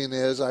interesting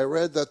is I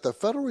read that the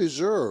Federal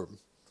Reserve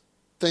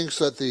thinks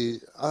that the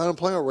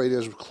unemployment rate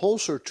is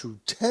closer to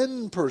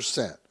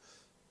 10%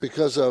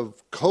 because of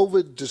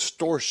COVID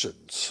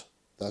distortions.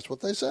 That's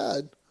what they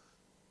said.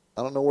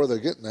 I don't know where they're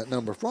getting that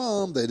number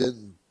from. They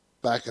didn't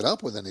back it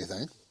up with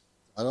anything.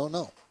 I don't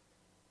know.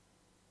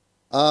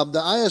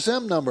 The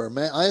ISM number,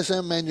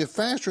 ISM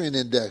Manufacturing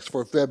Index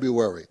for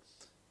February,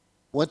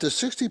 went to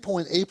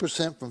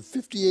 60.8% from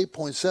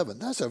 58.7.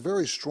 That's a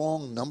very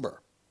strong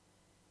number.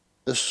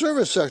 The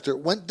service sector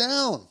went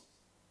down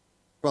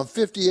from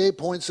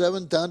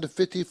 58.7 down to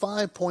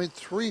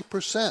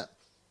 55.3%.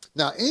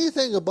 Now,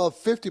 anything above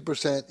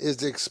 50%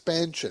 is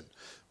expansion.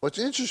 What's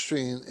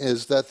interesting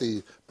is that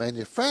the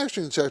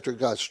manufacturing sector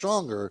got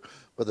stronger,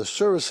 but the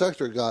service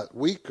sector got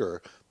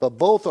weaker, but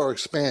both are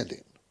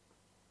expanding.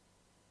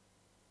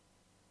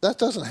 That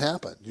doesn't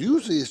happen.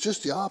 Usually it's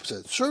just the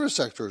opposite. Service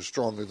sector is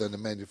stronger than the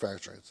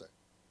manufacturing sector.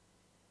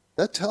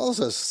 That tells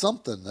us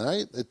something,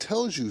 right? It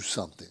tells you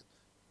something.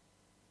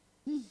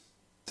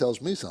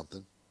 Tells me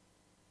something.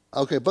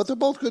 Okay, but they're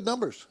both good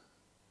numbers.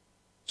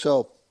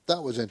 So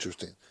that was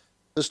interesting.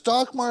 The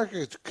stock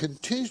market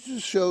continues to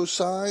show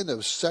sign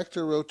of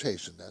sector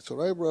rotation. That's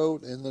what I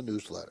wrote in the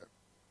newsletter.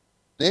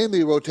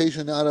 Namely,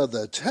 rotation out of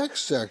the tech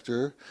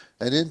sector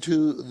and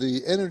into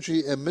the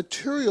energy and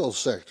materials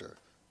sector.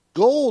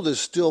 Gold is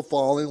still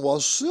falling while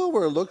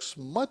silver looks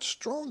much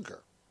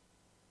stronger.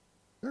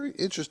 Very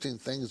interesting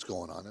things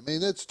going on. I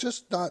mean, it's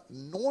just not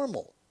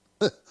normal,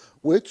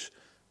 which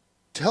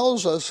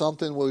tells us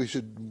something we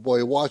should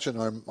be watching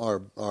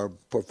our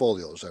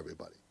portfolios,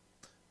 everybody.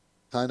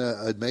 Kind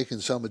of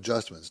making some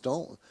adjustments.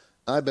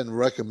 I've been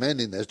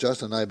recommending this,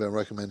 Justin and I have been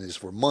recommending this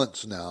for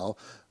months now,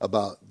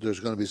 about there's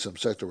going to be some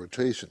sector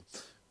rotation.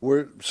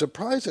 We're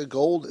surprised that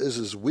gold is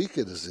as weak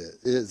as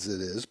it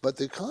is, but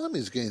the economy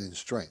is gaining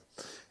strength.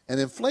 And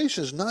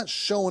inflation is not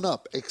showing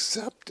up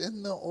except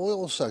in the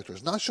oil sector.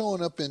 It's not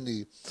showing up in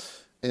the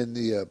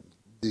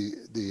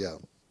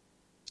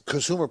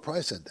consumer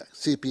price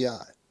index,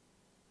 CPI.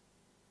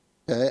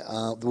 Okay,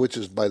 which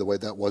is, by the way,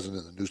 that wasn't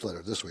in the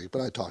newsletter this week,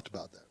 but I talked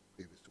about that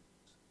previous 2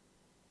 weeks.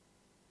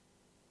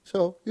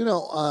 So, in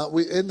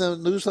the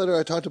newsletter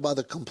I talked about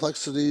the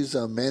complexities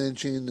of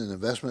managing an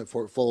investment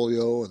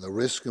portfolio and the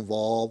risk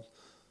involved.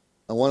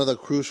 And one of the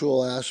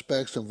crucial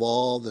aspects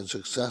involved in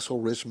successful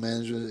risk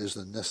management is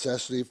the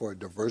necessity for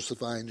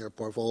diversifying your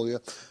portfolio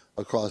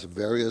across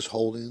various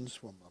holdings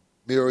from a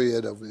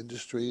myriad of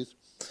industries.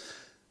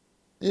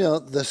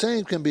 The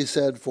same can be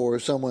said for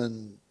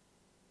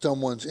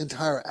someone's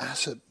entire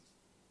asset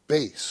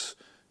base.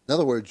 In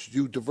other words,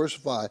 you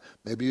diversify.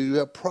 Maybe you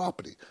have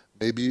property.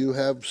 Maybe you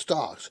have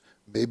stocks.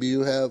 Maybe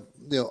you have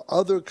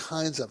other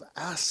kinds of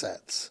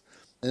assets.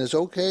 And it's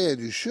okay, and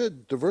you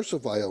should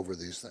diversify over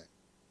these things.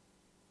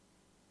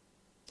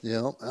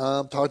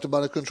 Talked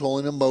about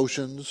controlling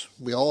emotions.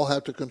 We all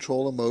have to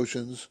control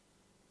emotions.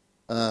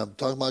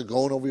 Talking about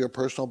going over your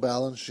personal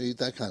balance sheet,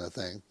 that kind of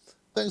thing.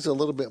 Things are a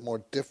little bit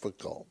more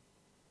difficult.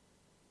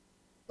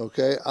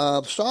 Okay,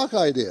 stock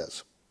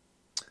ideas.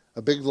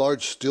 A big,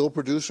 large steel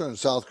producer in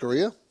South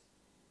Korea.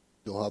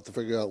 You'll have to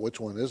figure out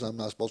which one it is. I'm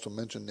not supposed to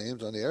mention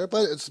names on the air,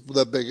 but it's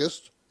the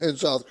biggest in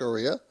South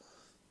Korea.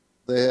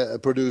 They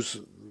produce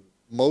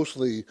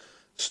mostly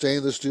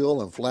stainless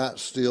steel and flat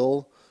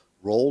steel,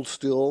 rolled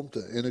steel to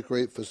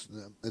integrate,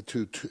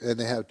 and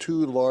they have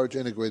 2 large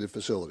integrated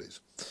facilities.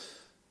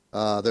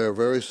 They're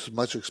very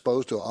much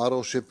exposed to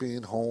auto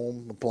shipping,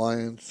 home,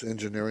 appliance,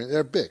 engineering.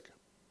 They're big.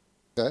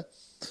 Okay.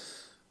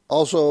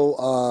 Also,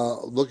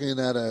 looking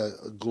at a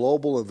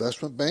global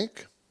investment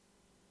bank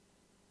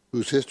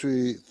whose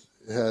history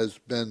has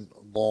been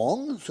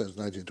long, since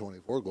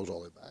 1924, goes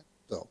all the way back,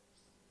 so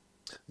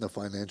in the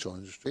financial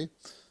industry.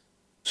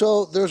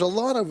 So there's a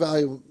lot of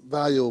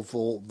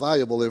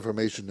valuable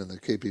information in the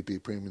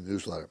KPP Premium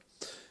Newsletter.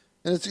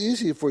 And it's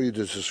easy for you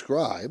to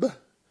subscribe.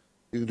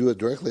 You can do it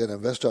directly at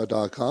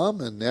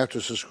investor.com, and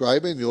after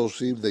subscribing, you'll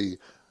receive the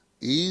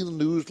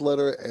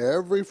e-newsletter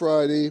every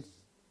Friday,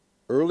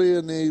 early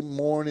in the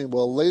morning,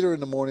 later in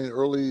the morning,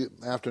 early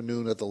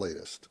afternoon at the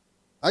latest.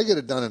 I get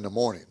it done in the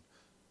morning.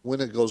 When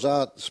it goes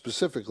out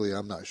specifically,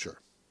 I'm not sure.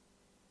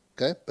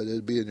 Okay? But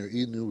it'll be in your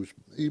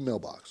email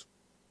box.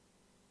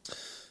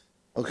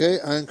 Okay?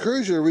 I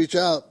encourage you to reach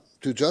out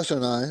to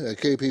Justin and I at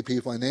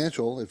KPP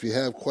Financial. If you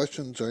have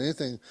questions or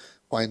anything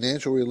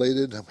financial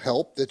related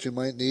help that you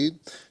might need, you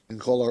can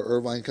call our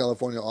Irvine,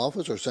 California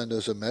office or send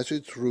us a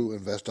message through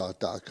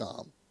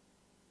investor.com.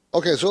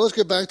 Okay, so let's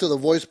get back to the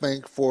voice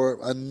bank for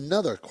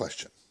another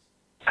question.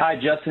 Hi,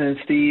 Justin and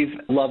Steve.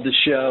 Love the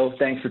show.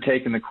 Thanks for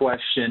taking the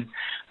question.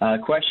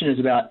 Question is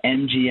about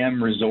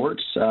MGM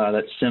Resorts.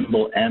 That's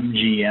symbol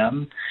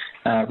MGM.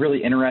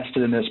 Really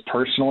interested in this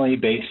personally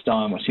based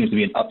on what seems to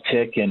be an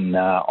uptick in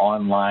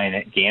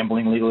online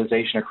gambling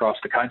legalization across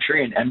the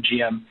country. And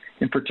MGM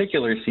in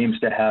particular seems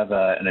to have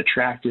an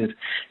attractive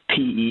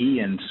PE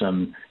and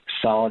some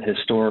solid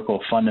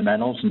historical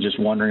fundamentals. And just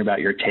wondering about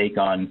your take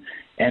on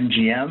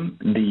MGM,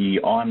 the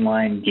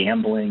online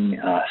gambling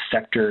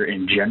sector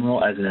in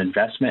general as an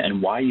investment,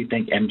 and why you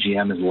think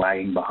MGM is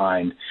lagging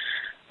behind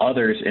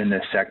others in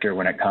this sector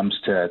when it comes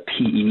to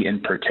PE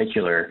in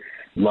particular.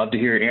 Love to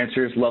hear your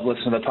answers. Love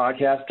listening to the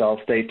podcast.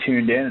 I'll stay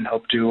tuned in and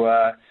hope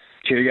to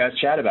hear you guys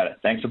chat about it.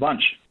 Thanks a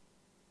bunch.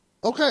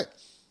 Okay.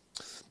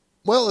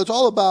 Well, it's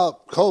all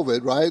about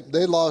COVID, right?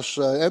 They lost,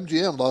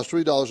 MGM lost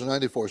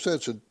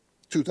 $3.94 in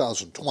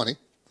 2020,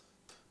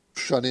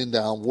 shutting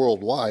down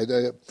worldwide.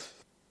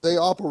 They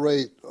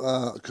operate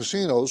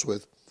casinos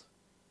with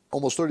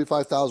almost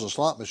 35,000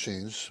 slot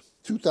machines,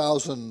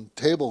 2,000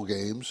 table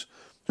games,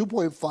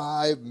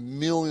 2.5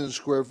 million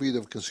square feet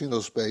of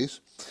casino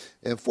space,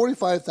 and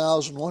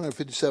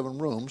 45,157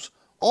 rooms.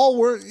 All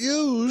weren't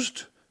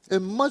used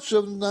in much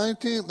of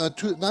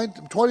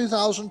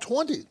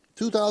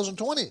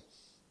 2020.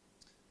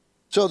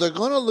 So they're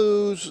going to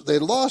lose, they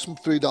lost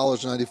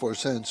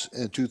 $3.94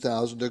 in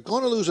 2000. They're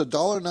going to lose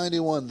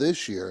 $1.91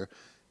 this year,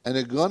 and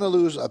they're going to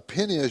lose a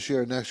penny a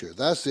share next year.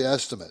 That's the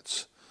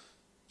estimates.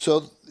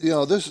 So,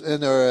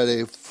 and they're at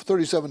a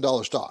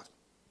 $37 stock.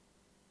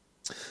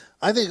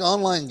 I think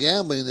online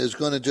gambling is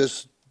going to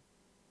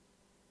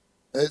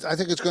I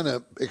think it's going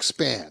to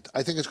expand.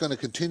 I think it's going to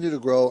continue to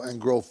grow and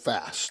grow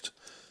fast.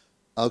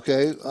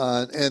 Okay?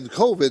 And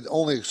COVID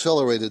only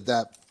accelerated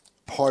that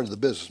part of the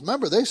business.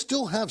 Remember, they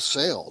still have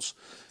sales.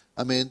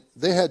 I mean,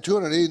 they had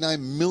 $289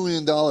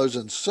 million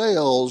in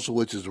sales,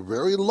 which is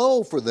very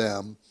low for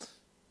them,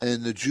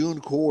 in the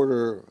June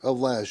quarter of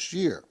last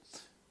year.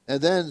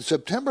 And then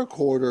September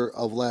quarter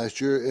of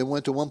last year, it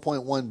went to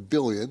 $1.1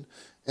 billion.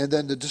 And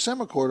then the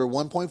December quarter,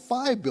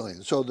 $1.5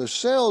 billion. So the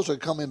sales are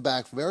coming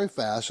back very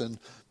fast. And,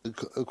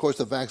 of course,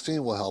 the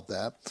vaccine will help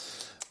that.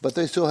 But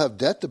they still have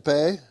debt to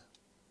pay.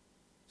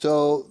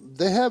 So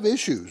they have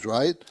issues,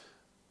 right?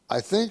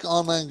 I think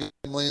online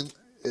gambling,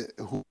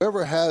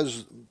 whoever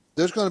has,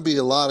 there's going to be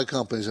a lot of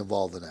companies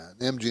involved in that.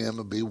 MGM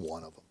will be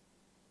one of them.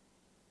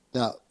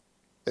 Now,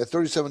 at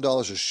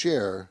 $37 a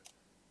share,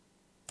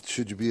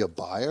 should you be a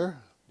buyer?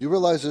 You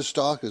realize this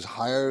stock is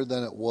higher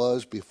than it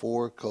was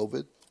before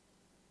COVID?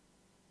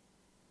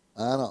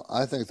 I don't know.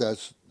 I think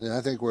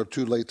we're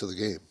too late to the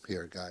game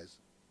here, guys.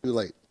 Too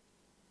late.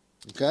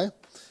 Okay?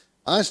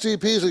 I'm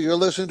Steve Peasley. You're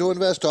listening to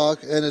Invest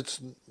Talk, and it's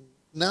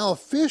now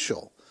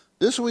official.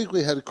 This week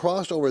we had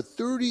crossed over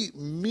 30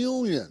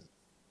 million,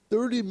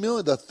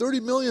 the 30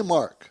 million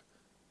mark.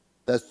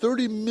 That's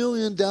 30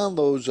 million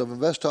downloads of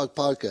Invest Talk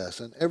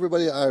podcast. And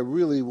everybody, I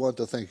really want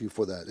to thank you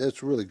for that.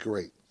 It's really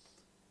great.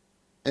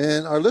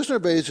 And our listener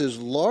base is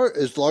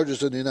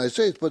largest in the United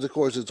States, but of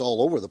course it's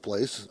all over the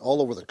place,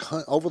 all over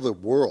the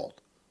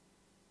world.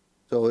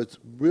 So it's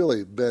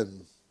really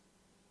been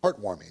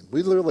heartwarming.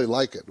 We really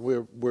like it.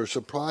 We're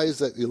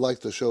surprised that you like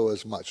the show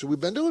as much. So we've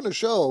been doing the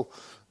show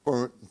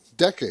for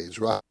decades,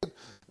 right? And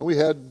we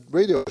had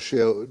did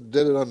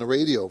it on the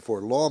radio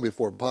for long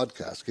before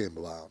podcasts came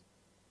around.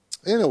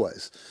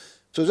 Anyways,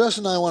 so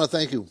Justin and I want to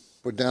thank you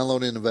for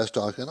downloading Invest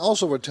Talk and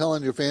also for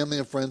telling your family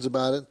and friends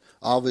about it.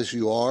 Obviously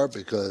you are,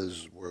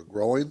 because we're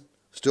growing,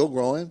 still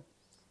growing.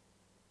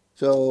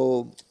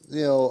 So,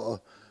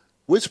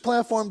 which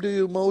platform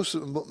do most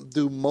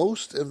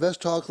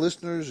Invest Talk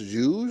listeners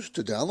use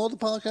to download the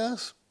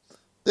podcast?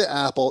 The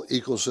Apple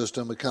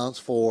ecosystem accounts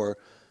for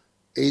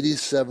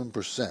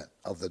 87%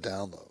 of the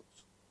downloads.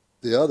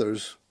 The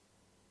others,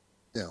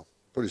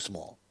 pretty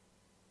small.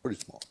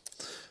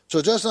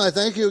 So, Justin, I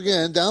thank you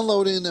again.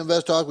 Downloading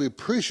Invest Talk, we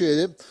appreciate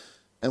it.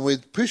 And we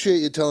appreciate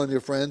you telling your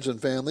friends and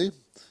family.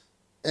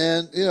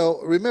 And,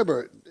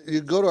 remember,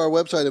 you go to our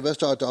website,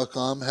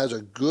 investtalk.com, has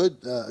a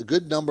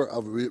good number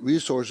of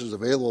resources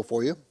available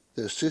for you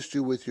to assist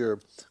you with your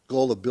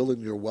goal of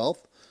building your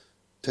wealth.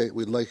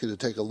 We'd like you to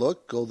take a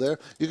look. Go there.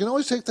 You can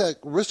always take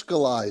that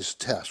Riskalyze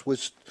test,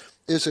 which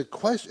is a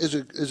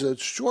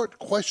short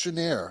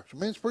questionnaire. I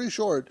mean, it's pretty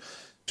short,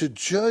 to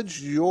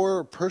judge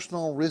your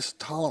personal risk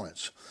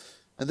tolerance.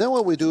 And then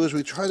what we do is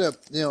we try to,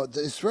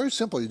 it's very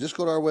simple. You just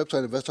go to our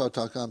website,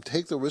 investtalk.com,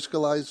 take the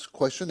Riskalyze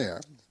questionnaire.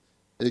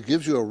 It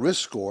gives you a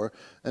risk score,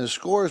 and the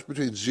score is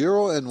between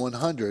 0 and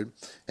 100,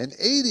 and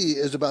 80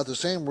 is about the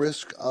same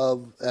risk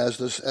as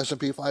the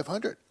S&P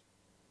 500.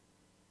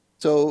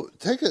 So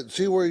take it,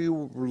 see where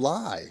you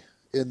lie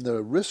in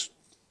the risk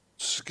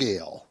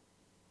scale.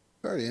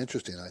 Very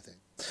interesting, I think.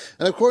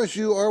 And, of course,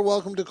 you are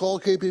welcome to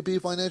call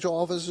KPP Financial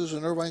Offices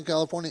in Irvine,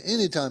 California,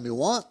 anytime you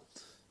want.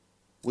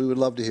 We would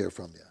love to hear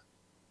from you.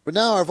 But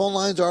now our phone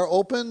lines are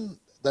open.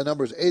 The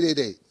number is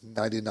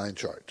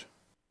 888-99-CHART.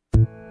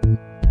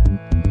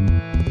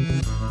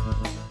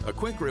 A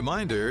quick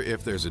reminder,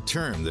 if there's a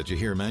term that you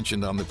hear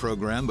mentioned on the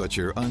program but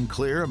you're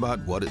unclear about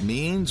what it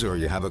means or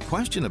you have a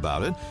question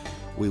about it,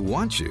 we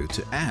want you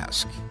to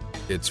ask.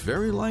 It's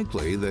very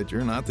likely that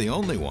you're not the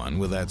only one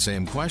with that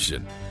same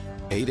question.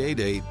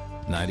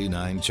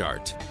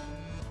 888-99-CHART.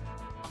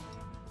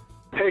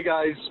 Hey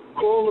guys,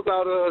 call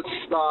about a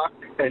stock,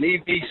 an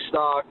EV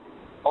stock,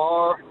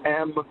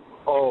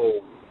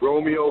 RMO,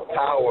 Romeo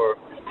Power,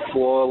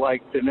 for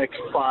like the next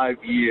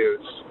 5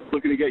 years.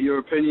 Looking to get your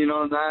opinion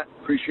on that.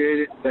 Appreciate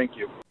it. Thank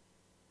you.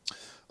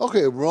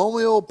 Okay,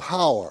 Romeo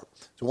Power.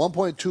 It's a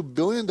 $1.2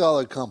 billion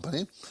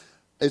company.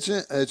 It's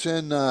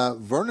in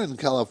Vernon,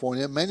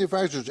 California. It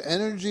manufactures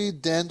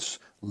energy-dense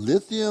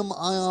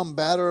lithium-ion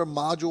battery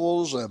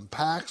modules and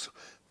packs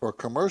for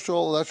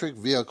commercial electric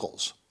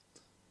vehicles.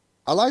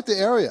 I like the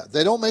area.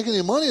 They don't make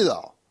any money,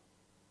 though.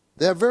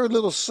 They have very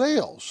little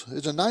sales.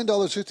 It's a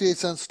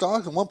 $9.68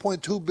 stock and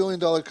 $1.2 billion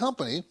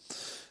company.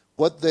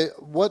 What's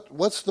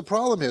the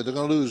problem here? They're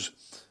going to lose.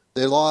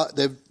 They're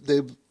going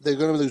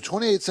to lose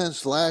 28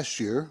 cents last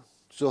year.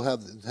 Still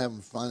haven't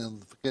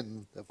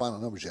getting the final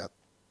numbers yet.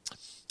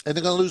 And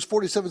they're going to lose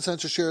 47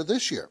 cents a share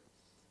this year.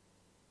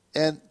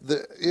 And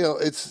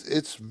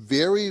it's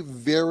very,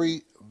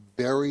 very,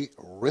 very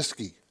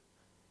risky.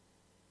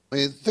 I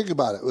mean, think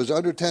about it. It was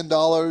under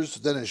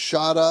 $10, then it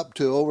shot up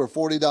to over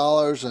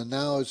 $40, and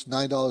now it's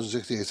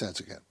 $9.68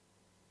 again.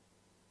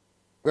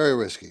 Very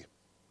risky.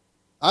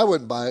 I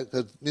wouldn't buy it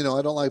because, I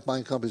don't like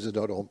buying companies that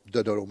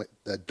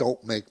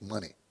don't make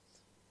money.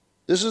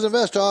 This is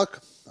Invest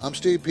Talk. I'm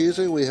Steve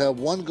Peasley. We have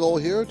one goal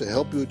here, to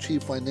help you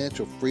achieve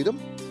financial freedom,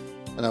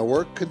 and our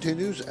work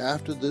continues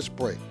after this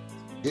break.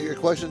 Get your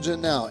questions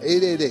in now,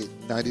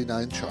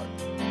 888-99-CHART.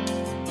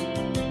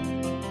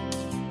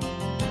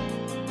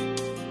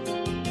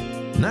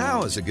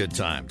 Now is a good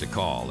time to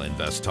call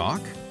Invest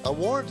Talk. A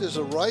warrant is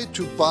a right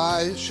to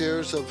buy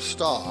shares of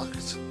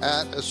stocks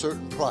at a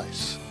certain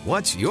price.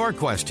 What's your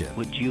question?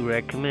 Would you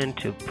recommend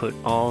to put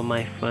all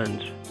my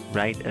funds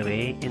right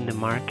away in the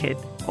market,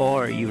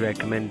 or you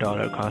recommend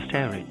dollar cost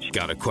average?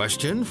 Got a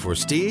question for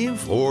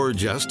Steve or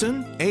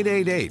Justin?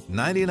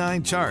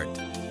 888-99-CHART.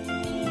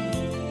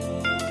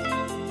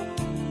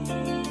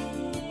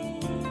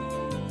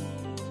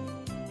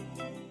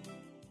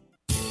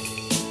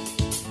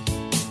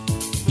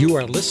 You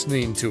are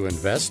listening to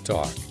Invest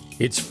Talk.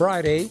 It's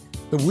Friday,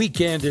 the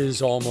weekend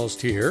is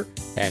almost here,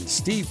 and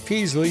Steve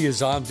Peasley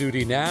is on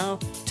duty now,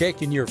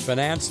 taking your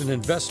finance and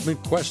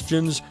investment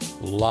questions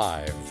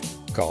live.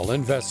 Call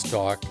Invest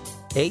Talk,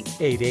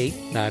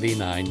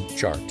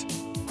 888-99-CHART.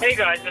 Hey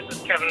guys, this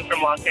is Kevin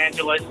from Los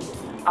Angeles.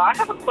 I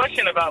have a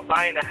question about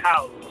buying a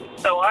house.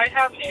 So I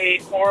have a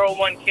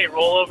 401k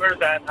rollover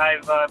that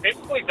I've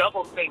basically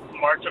doubled since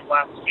March of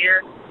last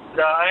year.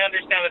 I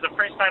understand as a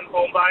first-time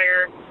home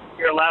buyer,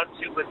 you're allowed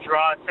to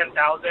withdraw $10,000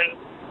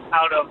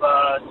 out of,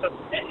 I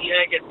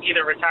guess,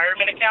 either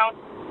retirement account.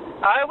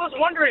 I was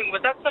wondering,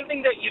 was that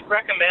something that you'd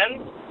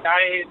recommend?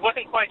 I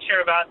wasn't quite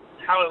sure about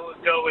how it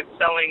would go with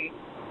selling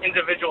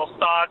individual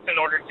stocks in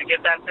order to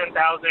get that $10,000,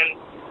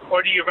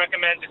 or do you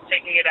recommend just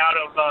taking it out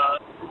of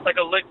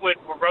like a liquid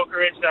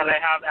brokerage that I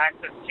have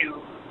access to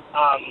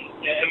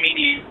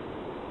immediately?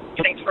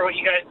 Thanks for what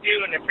you guys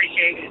do, and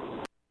appreciate it.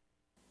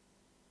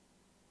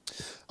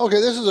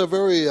 Okay, this is a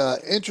very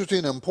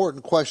interesting and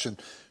important question.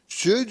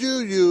 Should you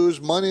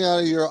use money out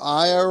of your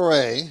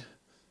IRA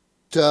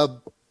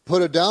to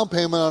put a down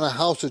payment on a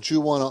house that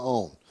you want to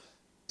own?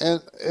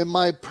 And in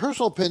my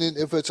personal opinion,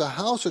 if it's a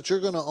house that you're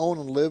going to own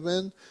and live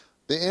in,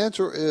 the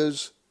answer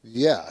is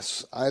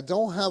yes. I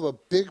don't have a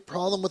big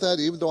problem with that,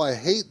 even though I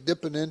hate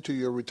dipping into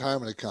your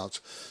retirement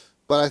accounts.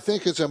 But I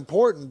think it's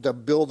important to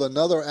build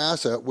another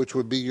asset, which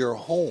would be your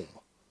home.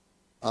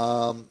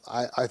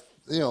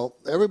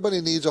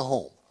 Everybody needs a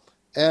home.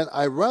 And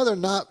I'd rather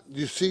not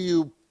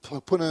you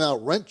putting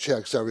out rent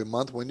checks every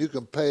month when you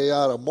can pay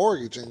out a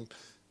mortgage and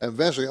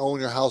eventually own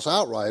your house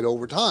outright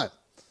over time.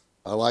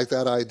 I like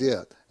that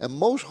idea. And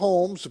most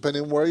homes,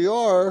 depending on where you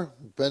are,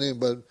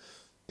 depends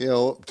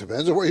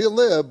on where you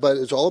live, but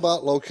it's all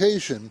about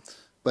location.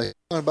 But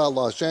about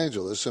Los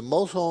Angeles, and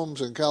most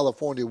homes in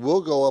California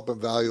will go up in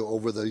value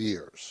over the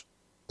years.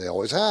 They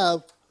always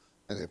have,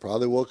 and they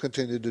probably will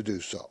continue to do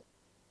so.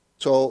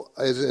 So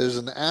it is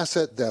an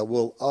asset that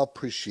will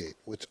appreciate,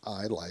 which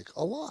I like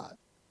a lot.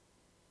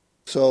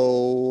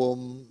 So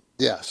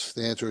yes,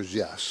 the answer is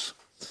yes.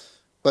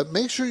 But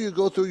make sure you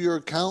go through your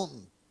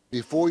accountant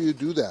before you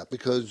do that,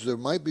 because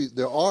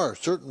there are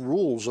certain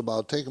rules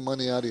about taking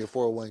money out of your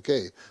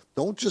 401k.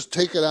 Don't just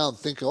take it out and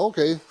think,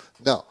 okay,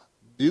 no,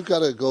 you got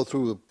to go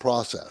through the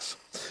process.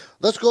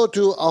 Let's go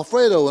to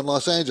Alfredo in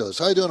Los Angeles.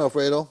 How you doing,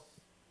 Alfredo?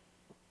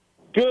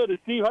 Good,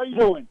 Steve. How you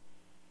doing?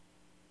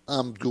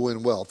 I'm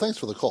doing well. Thanks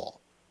for the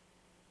call.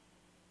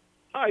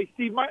 Hi,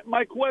 Steve.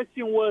 My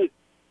question was,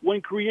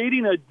 when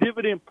creating a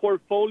dividend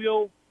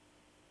portfolio,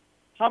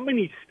 how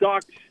many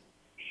stocks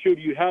should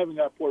you have in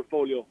that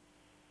portfolio?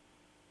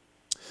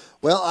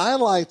 Well, I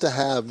like to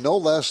have no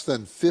less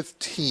than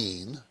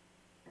 15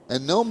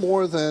 and no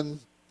more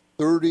than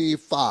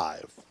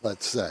 35,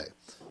 let's say.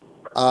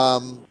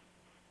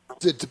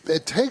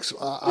 It takes,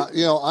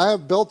 I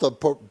have built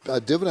a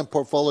dividend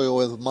portfolio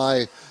with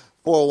my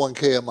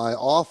 401k at my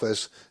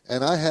office,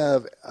 and I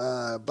have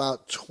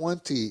about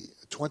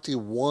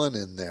 21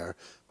 in there.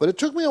 But it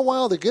took me a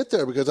while to get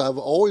there because I've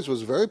always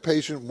was very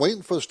patient,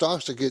 waiting for the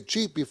stocks to get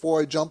cheap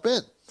before I jump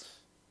in.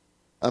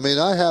 I mean,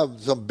 I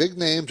have some big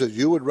names that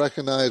you would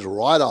recognize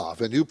right off,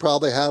 and you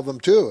probably have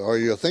them too, or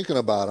you're thinking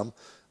about them,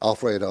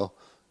 Alfredo.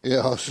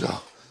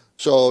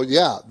 So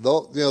yeah,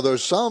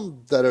 there's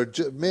some that are,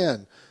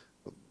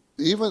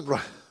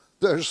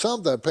 there's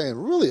some that are paying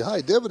really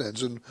high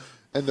dividends, and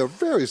they're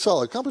very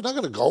solid companies, not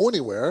going to go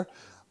anywhere.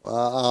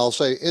 I'll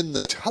say in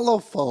the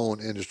telephone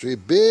industry,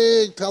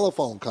 big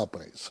telephone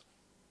companies,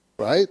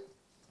 right?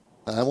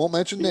 I won't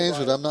mention names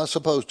because I'm not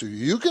supposed to.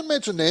 You can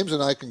mention names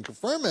and I can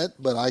confirm it,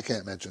 but I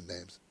can't mention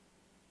names.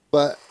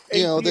 But,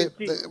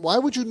 why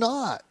would you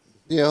not?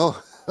 I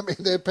mean,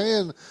 they're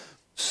paying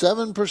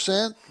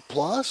 7%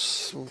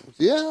 plus.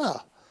 Yeah.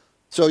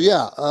 So,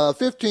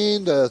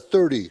 15 to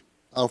 30,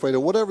 Alfredo,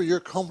 whatever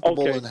you're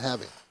comfortable in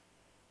having.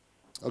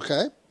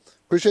 Okay?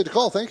 Appreciate the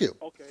call. Thank you.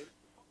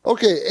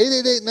 Okay,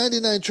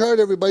 888-99-CHART,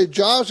 everybody.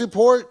 Jobs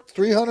report,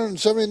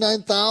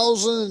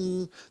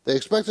 379,000. They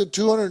expected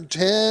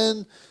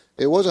 210.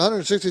 It was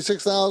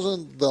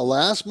 166,000 the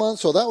last month,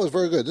 so that was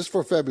very good. This is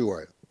for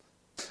February.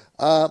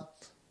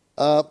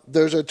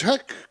 There's a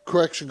tech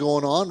correction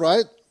going on,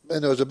 right?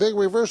 And there was a big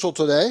reversal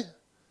today.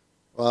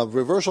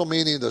 Reversal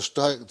meaning the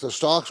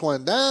stocks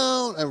went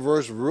down and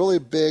reversed really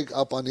big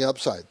up on the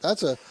upside.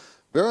 That's a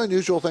very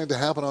unusual thing to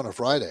happen on a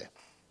Friday.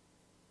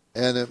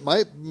 And it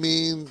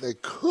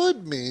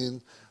could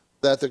mean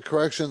that the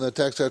correction in the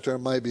tech sector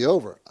might be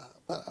over.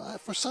 But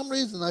for some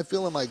reason, I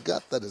feel in my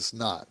gut that it's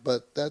not.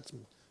 But that's,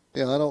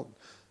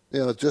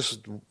 it's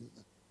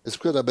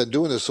because I've been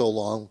doing this so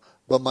long,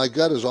 but my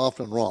gut is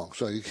often wrong.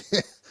 So you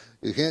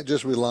can't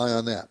just rely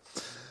on that.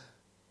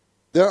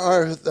 There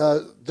are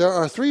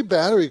 3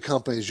 battery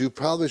companies you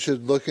probably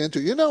should look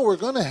into. We're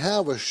going to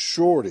have a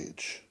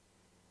shortage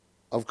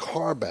of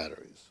car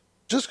batteries.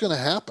 Just going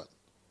to happen.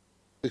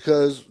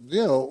 Because,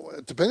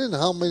 depending on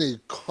how many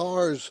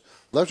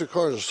electric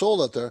cars are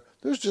sold out there,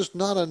 there's just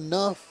not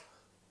enough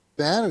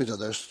batteries out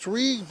there. There's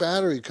 3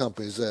 battery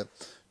companies that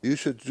you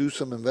should do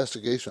some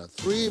investigation on.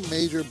 3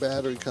 major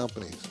battery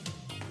companies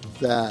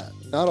that,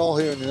 not all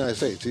here in the United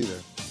States either,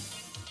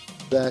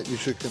 that you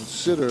should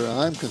consider,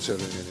 I'm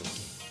considering anyway.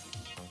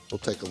 We'll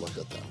take a look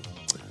at that.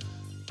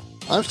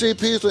 I'm Steve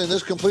Peasley, and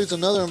this completes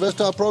another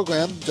InvestTalk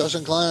program.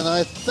 Justin Klein and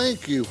I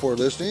thank you for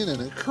listening and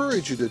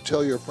encourage you to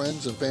tell your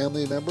friends and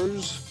family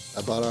members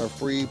about our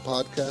free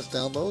podcast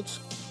downloads.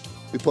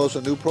 We post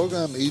a new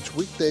program each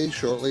weekday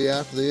shortly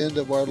after the end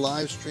of our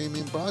live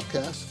streaming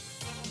broadcast,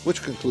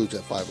 which concludes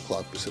at 5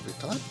 o'clock Pacific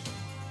time.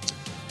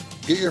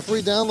 Get your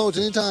free downloads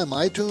anytime,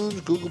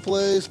 iTunes, Google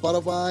Play,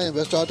 Spotify,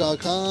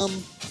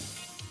 InvestTalk.com.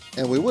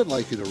 And we would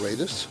like you to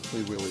rate us.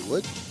 We really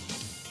would.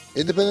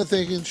 Independent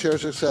thinking, share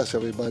success,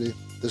 everybody.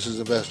 This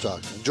is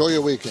InvestTalk. Enjoy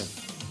your weekend.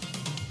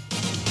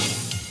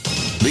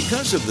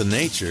 Because of the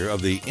nature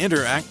of the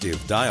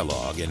interactive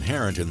dialogue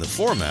inherent in the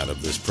format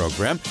of this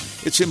program,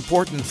 it's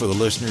important for the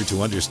listener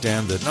to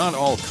understand that not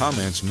all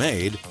comments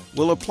made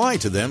will apply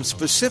to them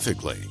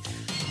specifically.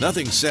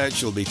 Nothing said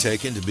shall be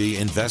taken to be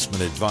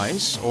investment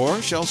advice,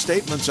 or shall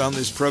statements on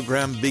this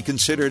program be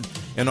considered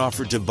an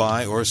offer to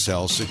buy or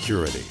sell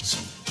securities.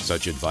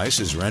 Such advice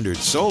is rendered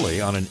solely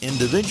on an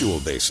individual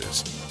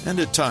basis, and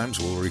at times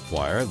will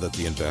require that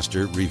the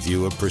investor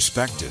review a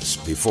prospectus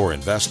before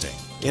investing.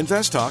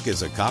 InvestTalk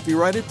is a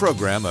copyrighted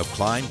program of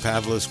Klein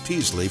Pavlis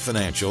Peasley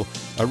Financial,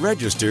 a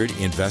registered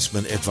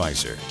investment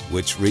advisor,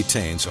 which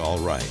retains all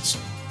rights.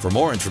 For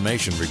more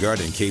information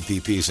regarding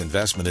KPP's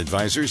investment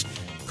advisors,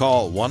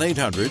 call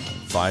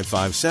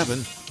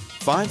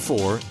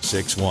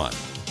 1-800-557-5461.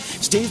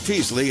 Steve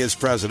Peasley is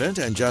President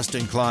and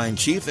Justin Klein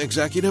Chief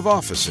Executive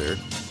Officer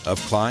of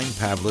Klein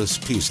Pavlis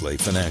Peasley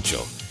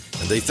Financial.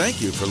 And they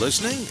thank you for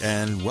listening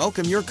and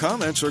welcome your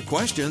comments or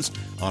questions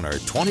on our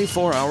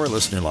 24-hour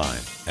listener line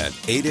at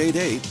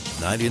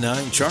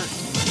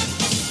 888-99-CHART.